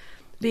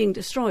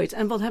destroyed.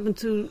 And what happened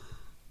to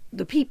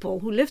the people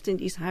who lived in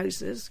these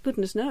houses,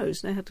 goodness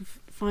knows, they had to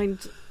find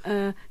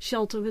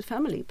shelter with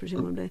family,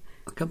 presumably.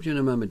 I'll come to you in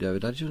a moment,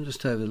 David. I just want to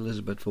stay with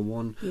Elisabeth for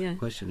one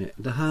question here.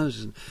 The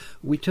houses,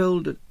 we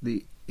told that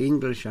the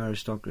English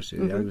aristocracy,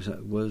 the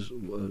Anglo-Saxon, was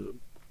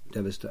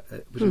devastated.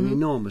 It was an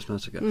enormous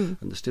massacre, and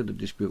there's still a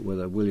dispute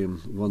whether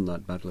William won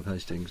that Battle of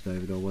Hastings,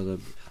 David, or whether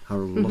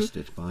Harold lost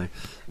it by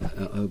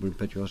over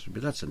impetuosity.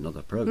 But that's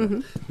another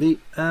programme.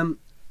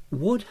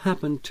 What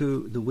happened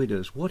to the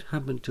widows? What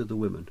happened to the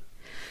women?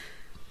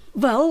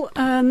 Well,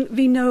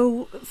 we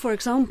know, for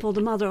example,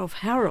 the mother of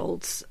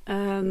Harold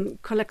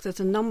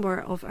collected a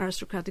number of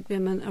aristocratic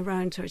women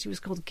around her. She was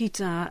called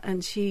Gita,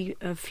 and she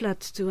fled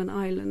to an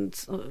island,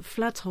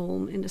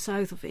 Flatholm, in the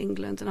south of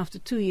England, and after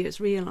 2 years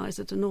realised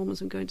that the Normans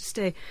were going to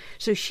stay.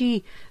 So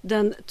she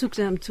then took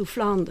them to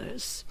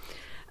Flanders.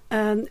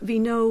 We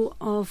know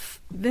of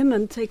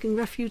women taking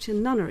refuge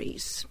in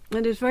nunneries.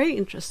 And there's very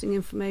interesting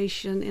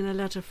information in a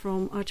letter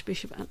from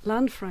Archbishop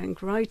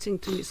Lanfranc writing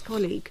to his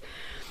colleague,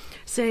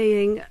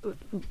 saying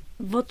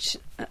what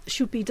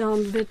should be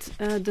done with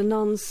the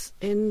nuns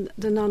in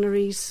the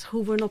nunneries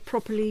who were not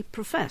properly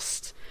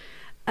professed.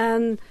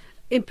 And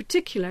in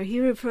particular, he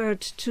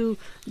referred to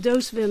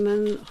those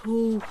women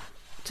who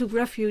took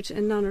refuge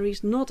in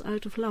nunneries not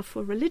out of love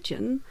for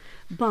religion,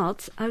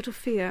 but out of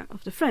fear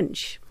of the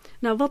French.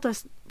 Now, what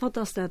does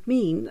that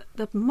mean?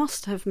 That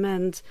must have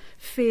meant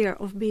fear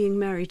of being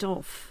married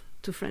off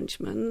to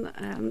Frenchmen.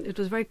 It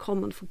was very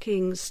common for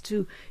kings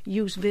to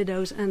use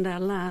widows and their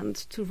land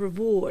to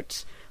reward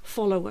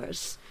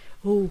followers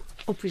who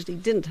obviously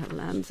didn't have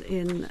land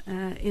in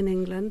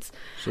England.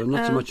 So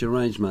not so much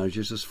arranged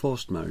marriages as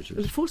forced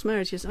marriages. Forced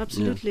marriages,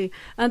 absolutely. Yeah.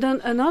 And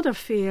then another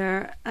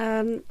fear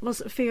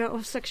was a fear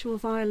of sexual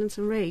violence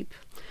and rape.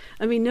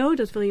 And we know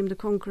that William the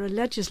Conqueror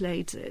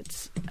legislated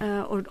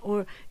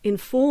or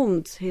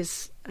informed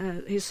his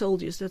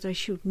soldiers that they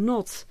should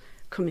not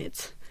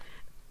commit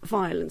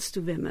violence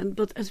to women.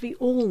 But as we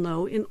all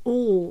know, in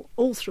all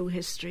through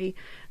history,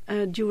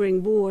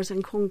 during wars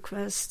and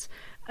conquests,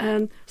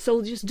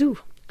 soldiers do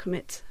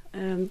commit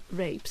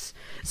rapes.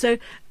 So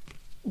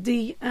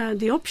the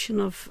option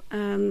of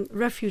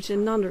refuge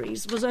in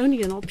nunneries was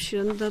only an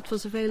option that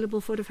was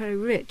available for the very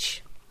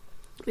rich,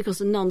 because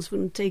the nuns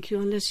wouldn't take you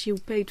unless you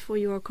paid for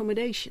your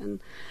accommodation.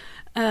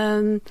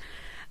 And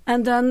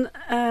then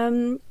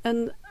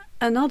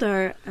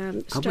another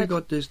have we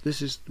got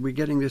this? We're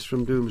getting this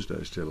from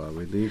Domesday still, are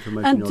we? The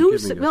information and you're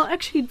giving us. Well,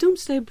 actually,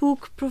 Domesday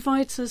Book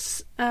provides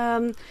us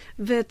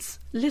with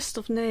list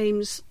of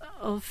names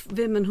of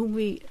women whom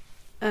we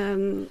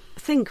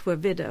think were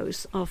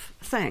widows of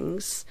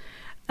thanks.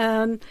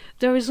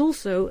 There is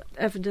also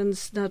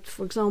evidence that,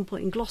 for example,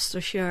 in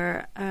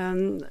Gloucestershire,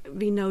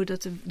 we know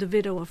that the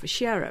widow of a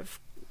sheriff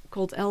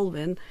called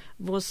Elwyn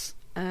was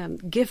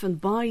given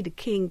by the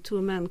king to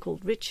a man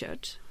called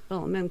Richard.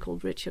 Well, a man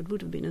called Richard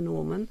would have been a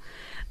Norman,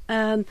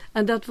 and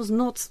that was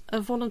not a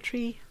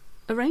voluntary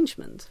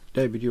arrangement.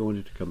 David, you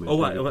wanted to come in.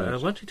 Oh, I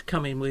wanted to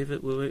come in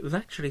with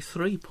actually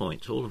 3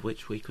 points, all of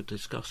which we could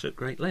discuss at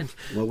great length.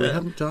 Well, we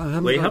haven't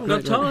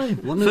got time.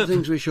 One of the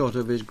things we're short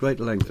of is great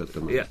length at the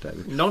moment,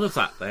 David. None of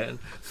that then.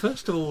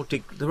 First of all,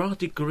 there are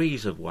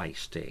degrees of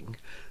wasting,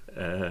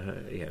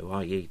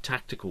 i.e.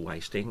 tactical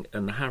wasting,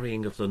 and the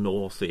harrying of the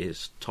north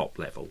is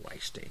top-level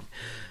wasting.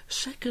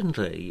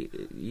 Secondly,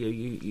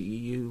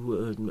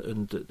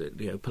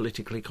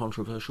 politically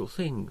controversial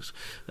things,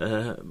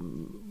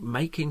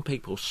 making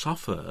people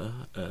suffer,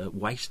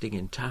 wasting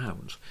in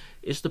towns,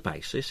 is the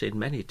basis in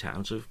many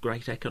towns of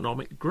great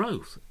economic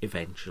growth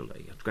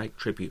eventually, a great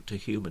tribute to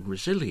human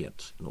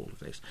resilience in all of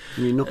this.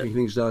 You mean knocking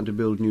things down to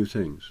build new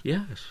things?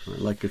 Yes. Right,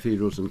 like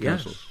cathedrals and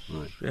castles?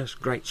 Right. Yes,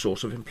 great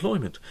source of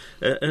employment.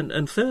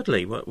 And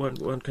thirdly,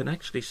 one can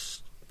actually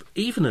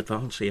even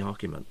advance the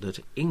argument that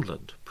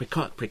England,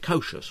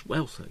 precocious,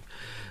 wealthy,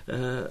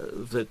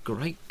 the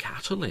great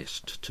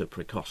catalyst to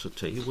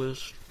precocity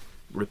was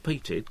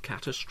repeated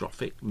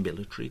catastrophic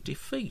military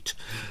defeat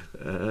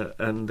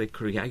and the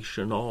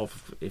creation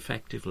of,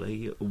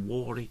 effectively,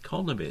 war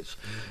economies.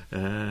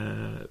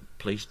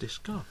 Please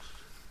discuss.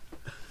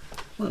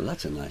 Well,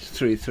 that's a nice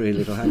three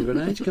little hand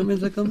grenades come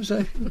into the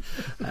conversation.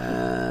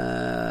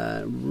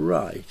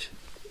 Right.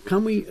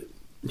 Can we...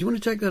 Do you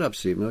want to take that up,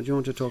 Stephen, or do you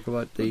want to talk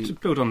about the... To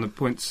build on the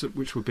points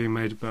which were being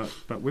made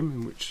about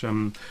women, which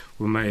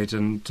were made,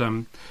 and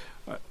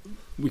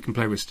we can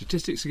play with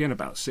statistics again.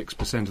 About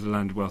 6% of the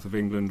landed wealth of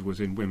England was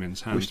in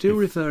women's hands. We're still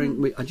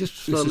referring... I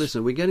just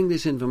listen, we're getting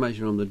this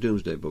information on the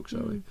Domesday Books,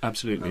 are we?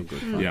 Absolutely,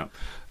 yeah.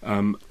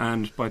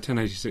 And by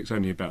 1086,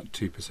 only about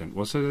 2%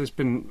 was. So there's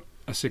been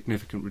a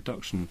significant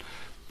reduction.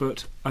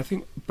 But I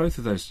think both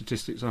of those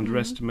statistics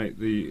underestimate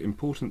the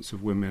importance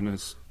of women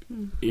as...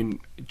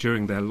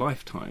 during their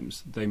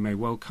lifetimes, they may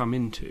well come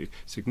into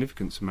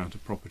significant amount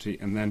of property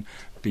and then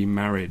be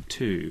married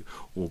to,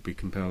 or be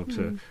compelled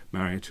to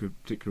marry to a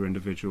particular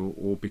individual,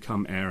 or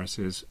become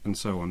heiresses, and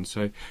so on.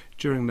 So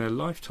during their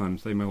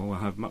lifetimes, they may well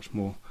have much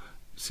more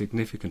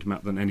significant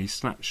amount than any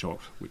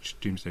snapshot, which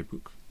Domesday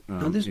Book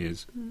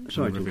is.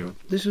 Sorry,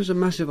 this was a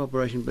massive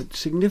operation, but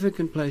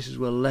significant places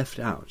were left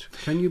out.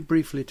 Can you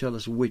briefly tell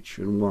us which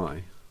and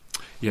why?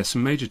 Yes,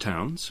 some major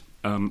towns: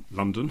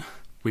 London,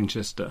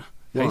 Winchester.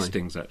 Why?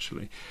 Hastings,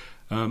 actually.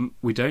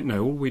 We don't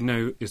know. All we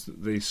know is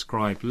that the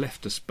scribe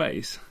left a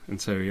space, and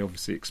so he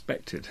obviously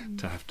expected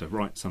to have to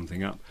write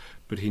something up,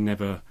 but he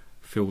never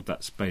filled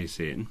that space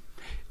in.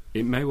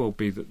 It may well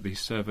be that the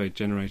survey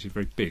generated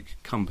very big,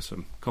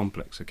 cumbersome,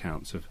 complex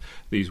accounts of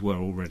these were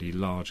already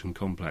large and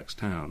complex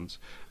towns,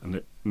 and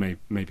that may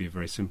be a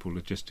very simple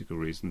logistical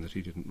reason that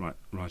he didn't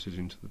write it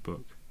into the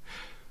book.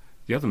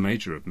 The other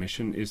major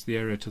omission is the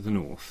area to the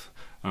north,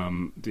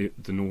 the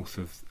north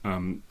of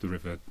the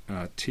River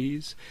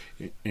Tees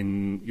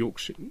in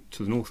Yorkshire,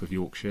 to the north of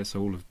Yorkshire, so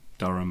all of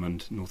Durham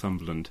and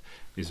Northumberland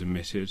is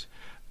omitted,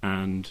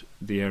 and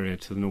the area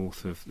to the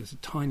north of, there's a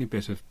tiny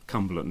bit of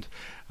Cumberland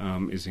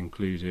is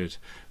included,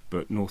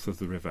 but north of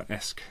the River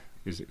Esk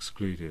is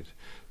excluded.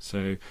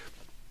 So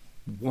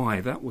why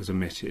that was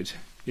omitted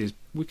is,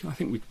 I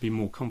think we could be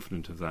more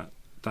confident of that.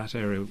 That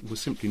area was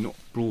simply not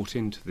brought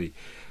into the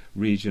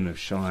region of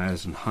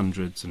shires and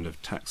hundreds and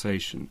of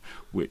taxation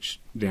which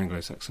the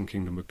Anglo-Saxon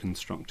kingdom had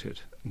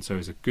constructed, and so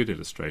is a good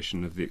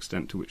illustration of the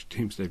extent to which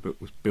Domesday Book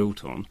was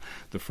built on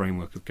the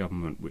framework of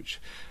government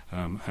which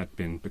had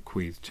been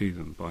bequeathed to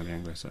them by the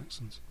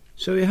Anglo-Saxons.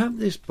 So you have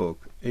this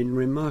book in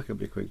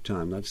remarkably quick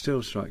time. That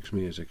still strikes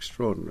me as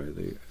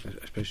extraordinary,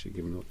 especially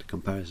given what the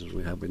comparisons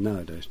we have with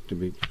nowadays. To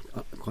be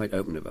quite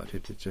open about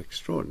it, it's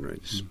extraordinary.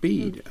 The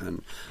speed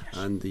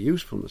and the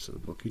usefulness of the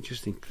book. You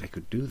just think they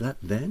could do that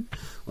then?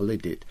 Well, they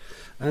did.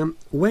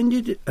 When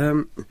did...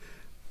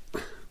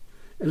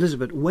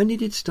 Elisabeth, when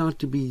did it start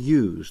to be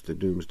used, the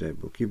Domesday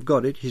Book? You've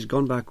got it. He's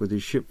gone back with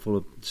his ship full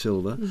of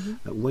silver.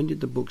 Mm-hmm. When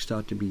did the book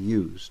start to be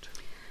used?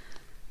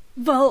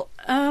 Well,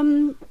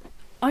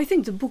 I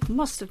think the book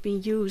must have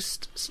been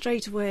used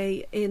straight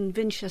away in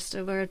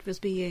Winchester, where it was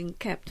being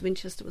kept.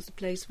 Winchester was the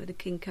place where the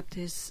king kept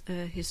his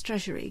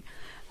treasury.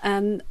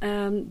 And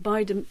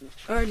by the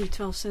early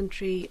 12th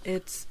century,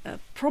 it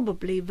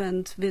probably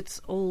went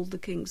with all the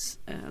king's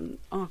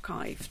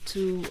archive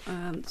to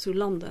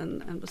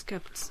London and was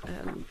kept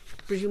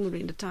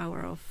presumably in the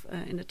Tower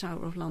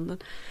of London.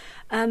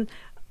 And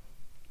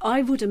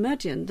I would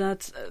imagine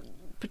that,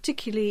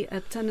 particularly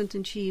at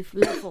tenant-in-chief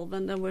level,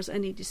 when there was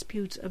any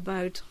dispute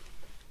about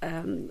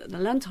the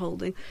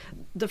landholding,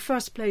 the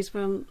first place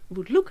one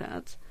would look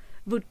at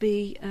would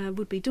be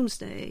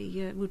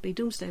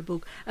Domesday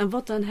Book. And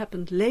what then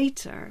happened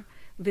later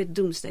with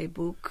Domesday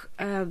Book,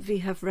 we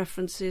have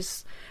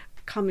references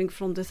coming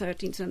from the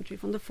 13th century,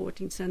 from the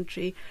 14th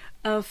century,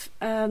 of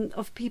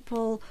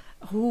people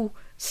who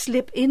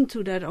slip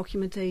into their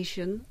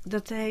documentation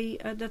that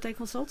they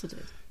consulted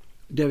it.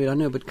 David, I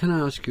know, but can I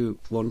ask you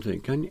one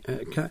thing?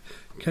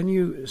 Can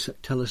you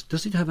tell us,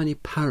 does it have any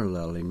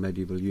parallel in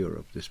medieval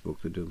Europe, this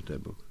book, the Domesday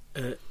Book?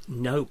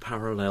 No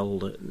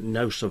parallel,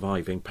 no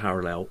surviving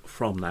parallel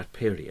from that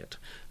period.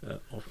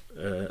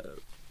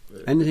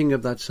 Anything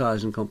of that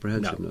size and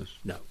comprehensiveness?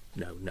 No.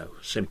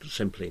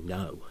 Simply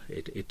no.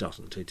 It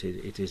doesn't. It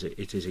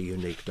is a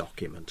unique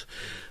document.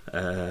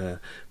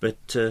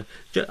 But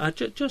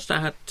just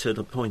add to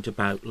the point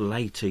about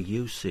later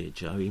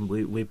usage. I mean,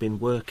 we've been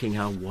working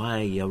our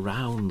way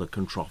around the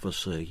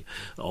controversy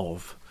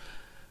of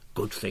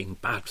good thing,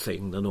 bad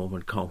thing, the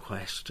Norman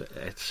conquest,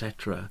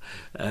 etc.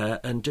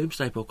 And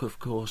Domesday Book, of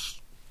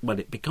course, well,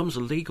 it becomes a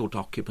legal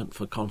document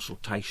for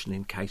consultation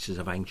in cases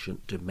of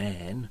ancient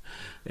domain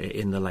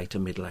in the later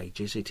Middle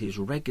Ages. It is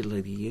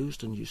regularly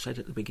used, and you said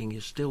at the beginning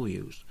it's still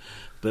used.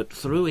 But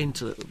from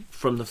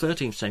the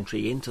 13th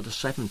century into the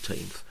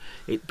 17th,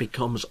 it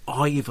becomes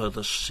either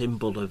the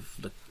symbol of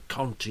the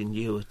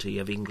continuity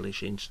of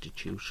English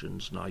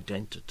institutions and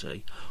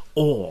identity,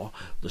 or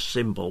the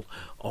symbol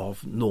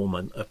of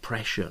Norman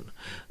oppression.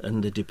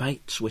 And the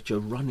debates which are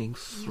running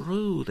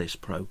through this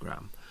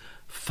programme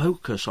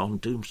focus on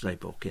Domesday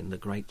Book in the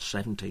great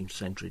 17th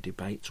century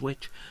debates,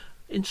 which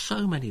in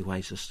so many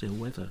ways are still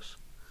with us.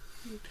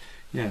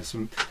 Yes,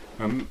 in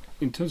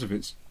terms of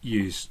its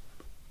use,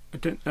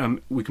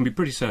 we can be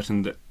pretty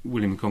certain that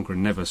William the Conqueror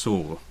never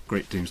saw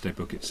Great Domesday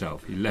Book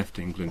itself. He left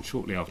England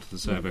shortly after the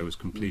survey was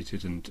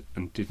completed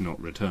and did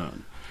not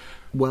return.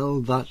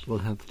 Well, that will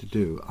have to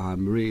do.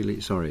 I'm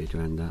really sorry to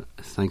end that.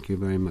 Thank you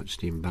very much,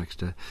 Stephen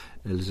Baxter,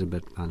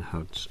 Elisabeth van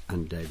Houts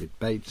and David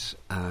Bates.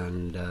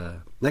 And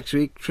next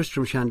week,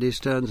 Tristram Shandy,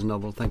 Sterne's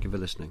novel. Thank you for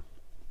listening.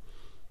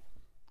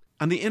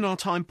 And the In Our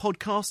Time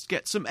podcast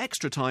gets some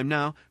extra time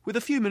now with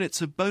a few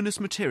minutes of bonus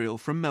material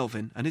from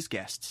Melvyn and his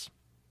guests.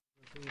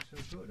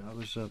 So good. I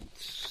was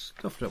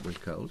stuffed up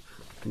with cold,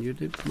 and you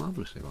did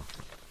marvellously well.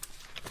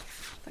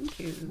 Thank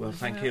you. Well,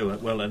 thank you.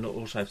 Well, and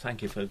also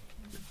thank you for,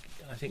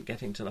 I think,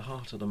 getting to the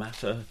heart of the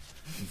matter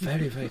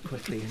very, very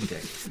quickly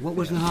indeed. What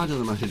was the heart of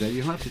the matter, Dave?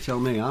 You have to tell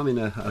me. I'm in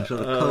a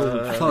sort of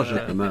cold closet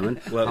at the moment.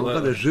 I've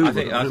got a zoo. I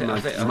think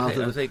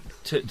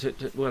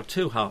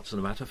two hearts of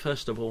the matter.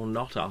 First of all,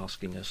 not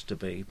asking us to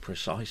be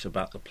precise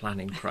about the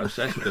planning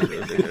process,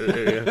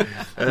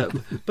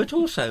 but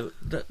also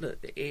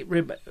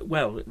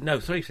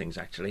three things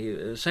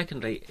actually.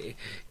 Secondly,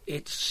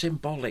 its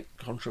symbolic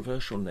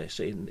controversialness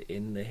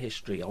in the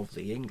history of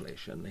the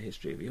English and the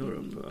history of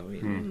Europe. I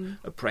mean,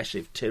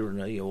 oppressive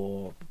tyranny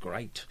or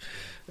great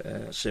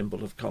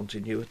symbol of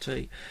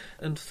continuity.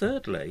 And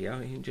thirdly, I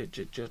mean,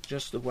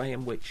 just the way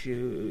in which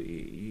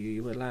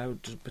you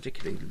allowed,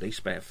 particularly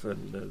Elisabeth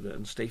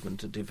and Stephen,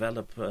 to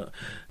develop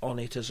on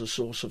it as a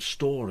source of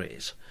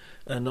stories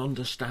and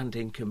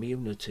understanding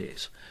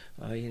communities.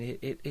 I mean,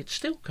 it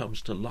still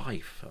comes to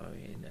life. I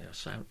mean,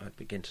 I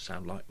begin to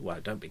sound like, well, I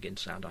don't begin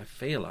to sound, I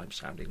feel I'm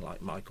sounding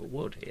like Michael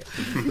Wood here.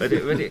 But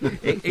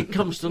it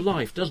comes to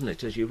life, doesn't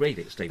it, as you read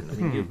it, Stephen? I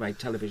mean, you've made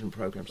television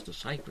programmes to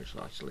say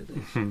precisely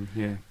this.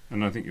 Yeah,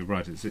 and I think you're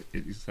right. It's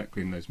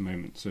exactly in those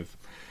moments of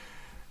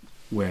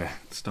where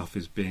stuff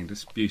is being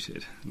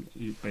disputed.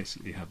 You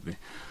basically have the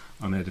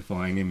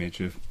unedifying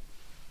image of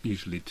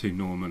usually two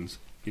Normans,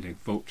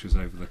 vultures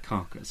over the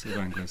carcass of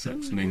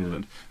Anglo-Saxon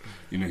England,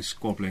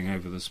 squabbling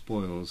over the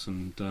spoils.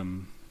 And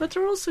but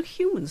there are also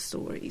human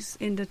stories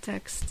in the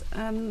text.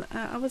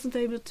 I wasn't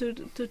able to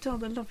tell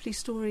the lovely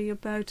story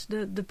about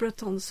the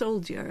Breton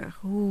soldier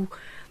who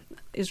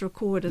is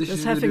recorded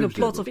as having a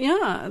plot of...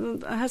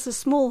 has a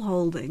small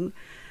holding,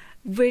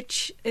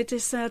 which it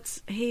is said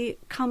he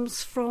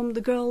comes from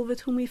the girl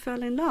with whom he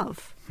fell in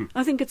love.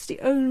 I think it's the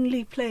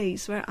only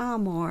place where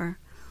Amor...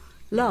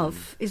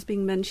 love is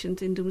being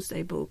mentioned in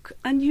Domesday Book,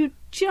 and you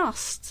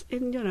just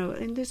in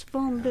this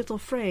one little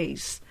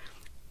phrase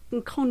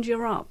can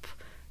conjure up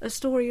a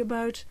story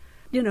about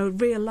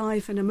real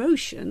life and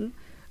emotion,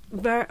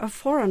 where a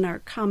foreigner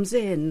comes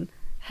in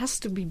has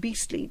to be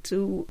beastly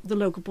to the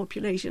local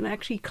population,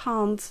 actually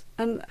can't,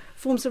 and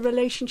forms a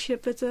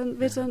relationship with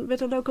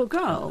a local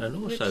girl.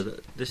 And also,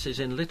 this is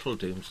in Little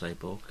Domesday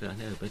Book, I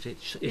know, but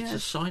it's a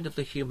sign of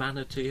the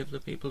humanity of the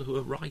people who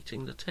are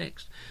writing the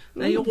text.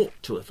 They ought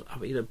to have,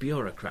 a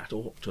bureaucrat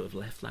ought to have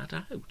left that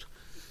out.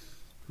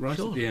 Right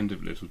at the end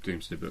of Little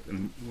Domesday Book,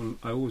 and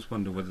I always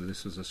wonder whether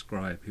this was a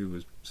scribe who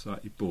was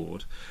slightly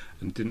bored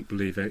and didn't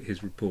believe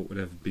his report would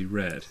ever be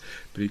read,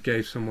 but he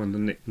gave someone the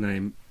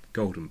nickname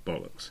Golden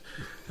Bollocks,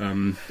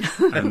 and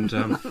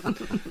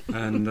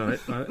I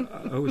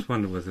always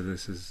wonder whether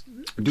this is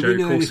a Do joke we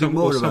know or anything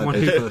more about someone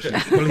this who.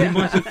 person? Well, he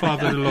might have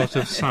fathered a lot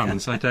of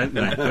sons. I don't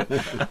know.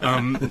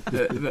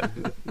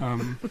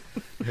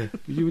 But,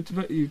 you were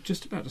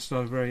just about to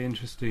start a very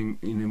interesting.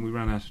 We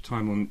ran out of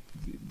time on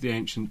the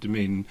ancient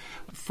demean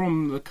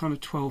from the kind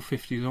of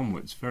 1250s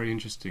onwards. Very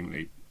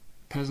interestingly,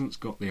 peasants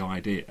got the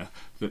idea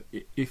that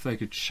if they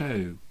could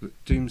show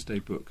that Domesday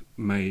Book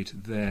made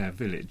their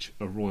village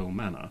a royal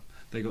manor,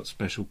 they got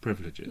special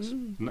privileges,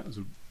 and that was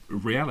a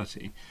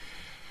reality.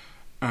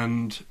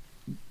 And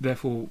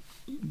therefore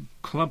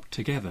clubbed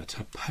together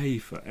to pay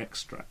for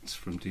extracts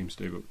from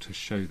Domesday Book to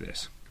show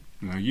this.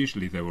 Now,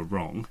 usually they were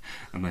wrong,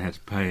 and they had to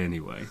pay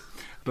anyway,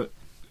 but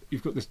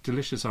you've got this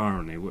delicious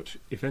irony, which,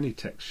 if any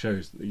text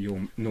shows that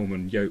your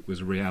Norman yoke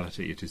was a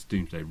reality, it is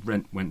Domesday.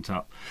 Rent went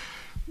up,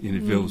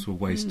 vills were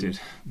wasted,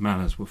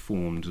 manors were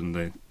formed, and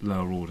the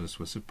lower orders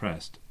were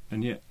suppressed.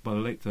 And yet, by the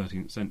late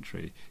 13th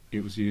century,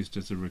 it was used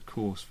as a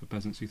recourse for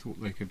peasants who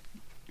thought they could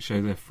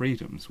show their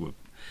freedoms were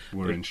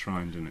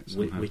enshrined in it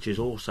somehow. Which is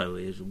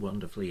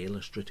wonderfully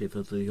illustrative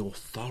of the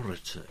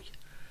authority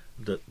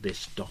that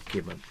this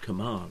document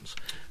commands.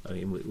 I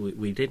mean,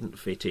 we didn't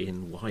fit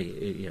in why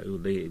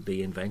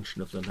the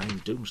invention of the name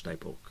Domesday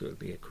Book,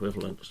 the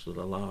equivalence to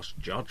the Last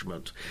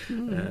Judgment,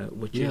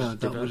 which is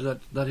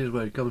that is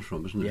where it comes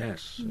from, isn't it?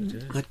 Yes, it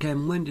is. That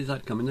came. When did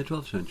that come? In the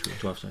 12th century.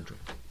 12th century,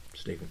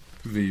 Stephen.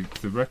 The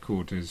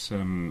record is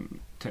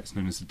text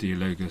known as the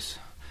Dialogus,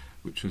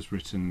 which was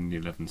written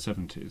in the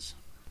 1170s.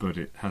 But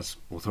it has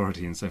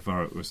authority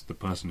insofar it was the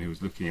person who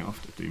was looking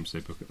after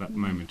Domesday Book at that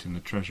moment in the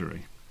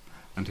Treasury.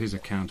 And his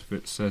account of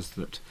it says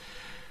that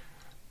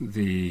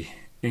the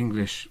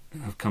English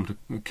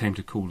came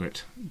to call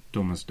it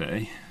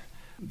Domesday,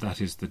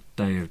 that is the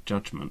Day of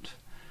Judgment,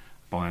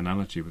 by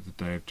analogy with the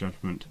Day of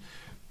Judgment,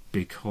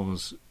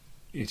 because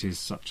it is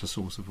such a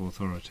source of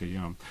authority.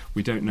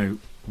 We don't know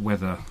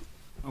whether.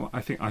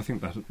 I think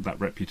that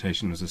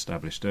reputation was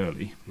established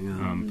early,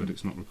 but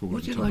it's not recorded.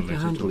 What's it like to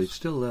handle? It's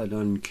still there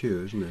down in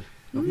Kew, isn't it?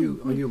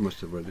 You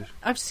must have read it.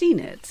 I've seen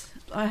it.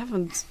 I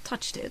haven't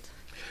touched it.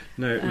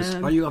 No, it was.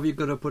 Have you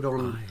got to put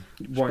on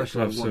white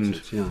gloves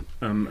and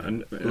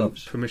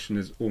gloves? Permission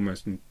is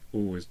almost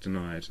always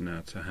denied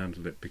now to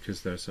handle it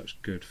because there are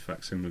such good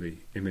facsimile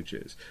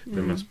images.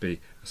 There must be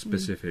a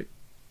specific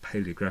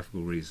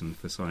paleographical reason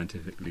for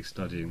scientifically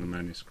studying the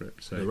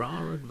manuscript. So there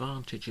are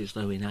advantages,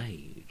 though, in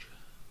age.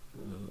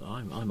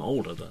 I'm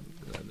older than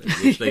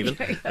you, Stephen,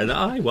 and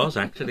I was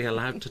actually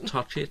allowed to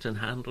touch it and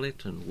handle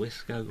it and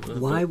whisk over.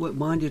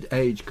 Why did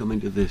age come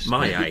into this?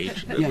 My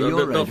age,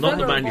 your age. Not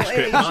the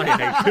manuscript.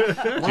 My age.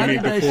 Do you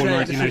mean before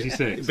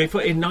 1986?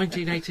 In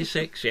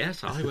 1986,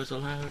 yes, I was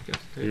allowed.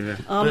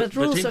 The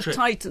rules have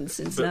tightened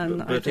since then.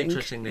 But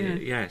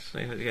interestingly, yes.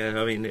 I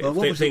mean, what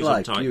was it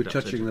like? You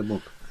touching the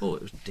book? Oh,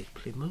 it was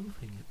deeply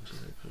moving.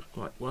 It was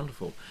quite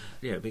wonderful.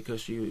 Yeah,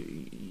 because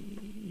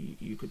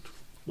you could.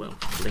 Well,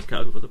 flick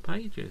over the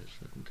pages.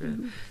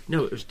 And,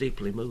 no, it was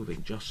deeply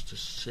moving just to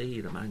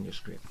see the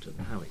manuscript and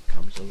how it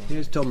comes along.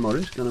 Here's Tom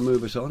Morris going to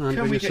move us on and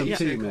bring us some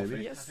tea,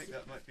 maybe. Yes. I think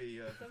that might be...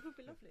 That would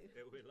be lovely.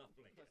 It would be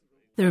lovely.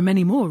 There are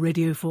many more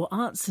Radio 4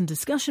 arts and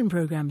discussion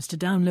programmes to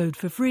download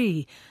for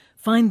free.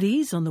 Find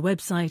these on the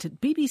website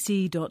at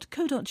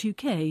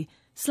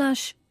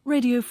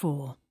bbc.co.uk/Radio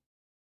 4.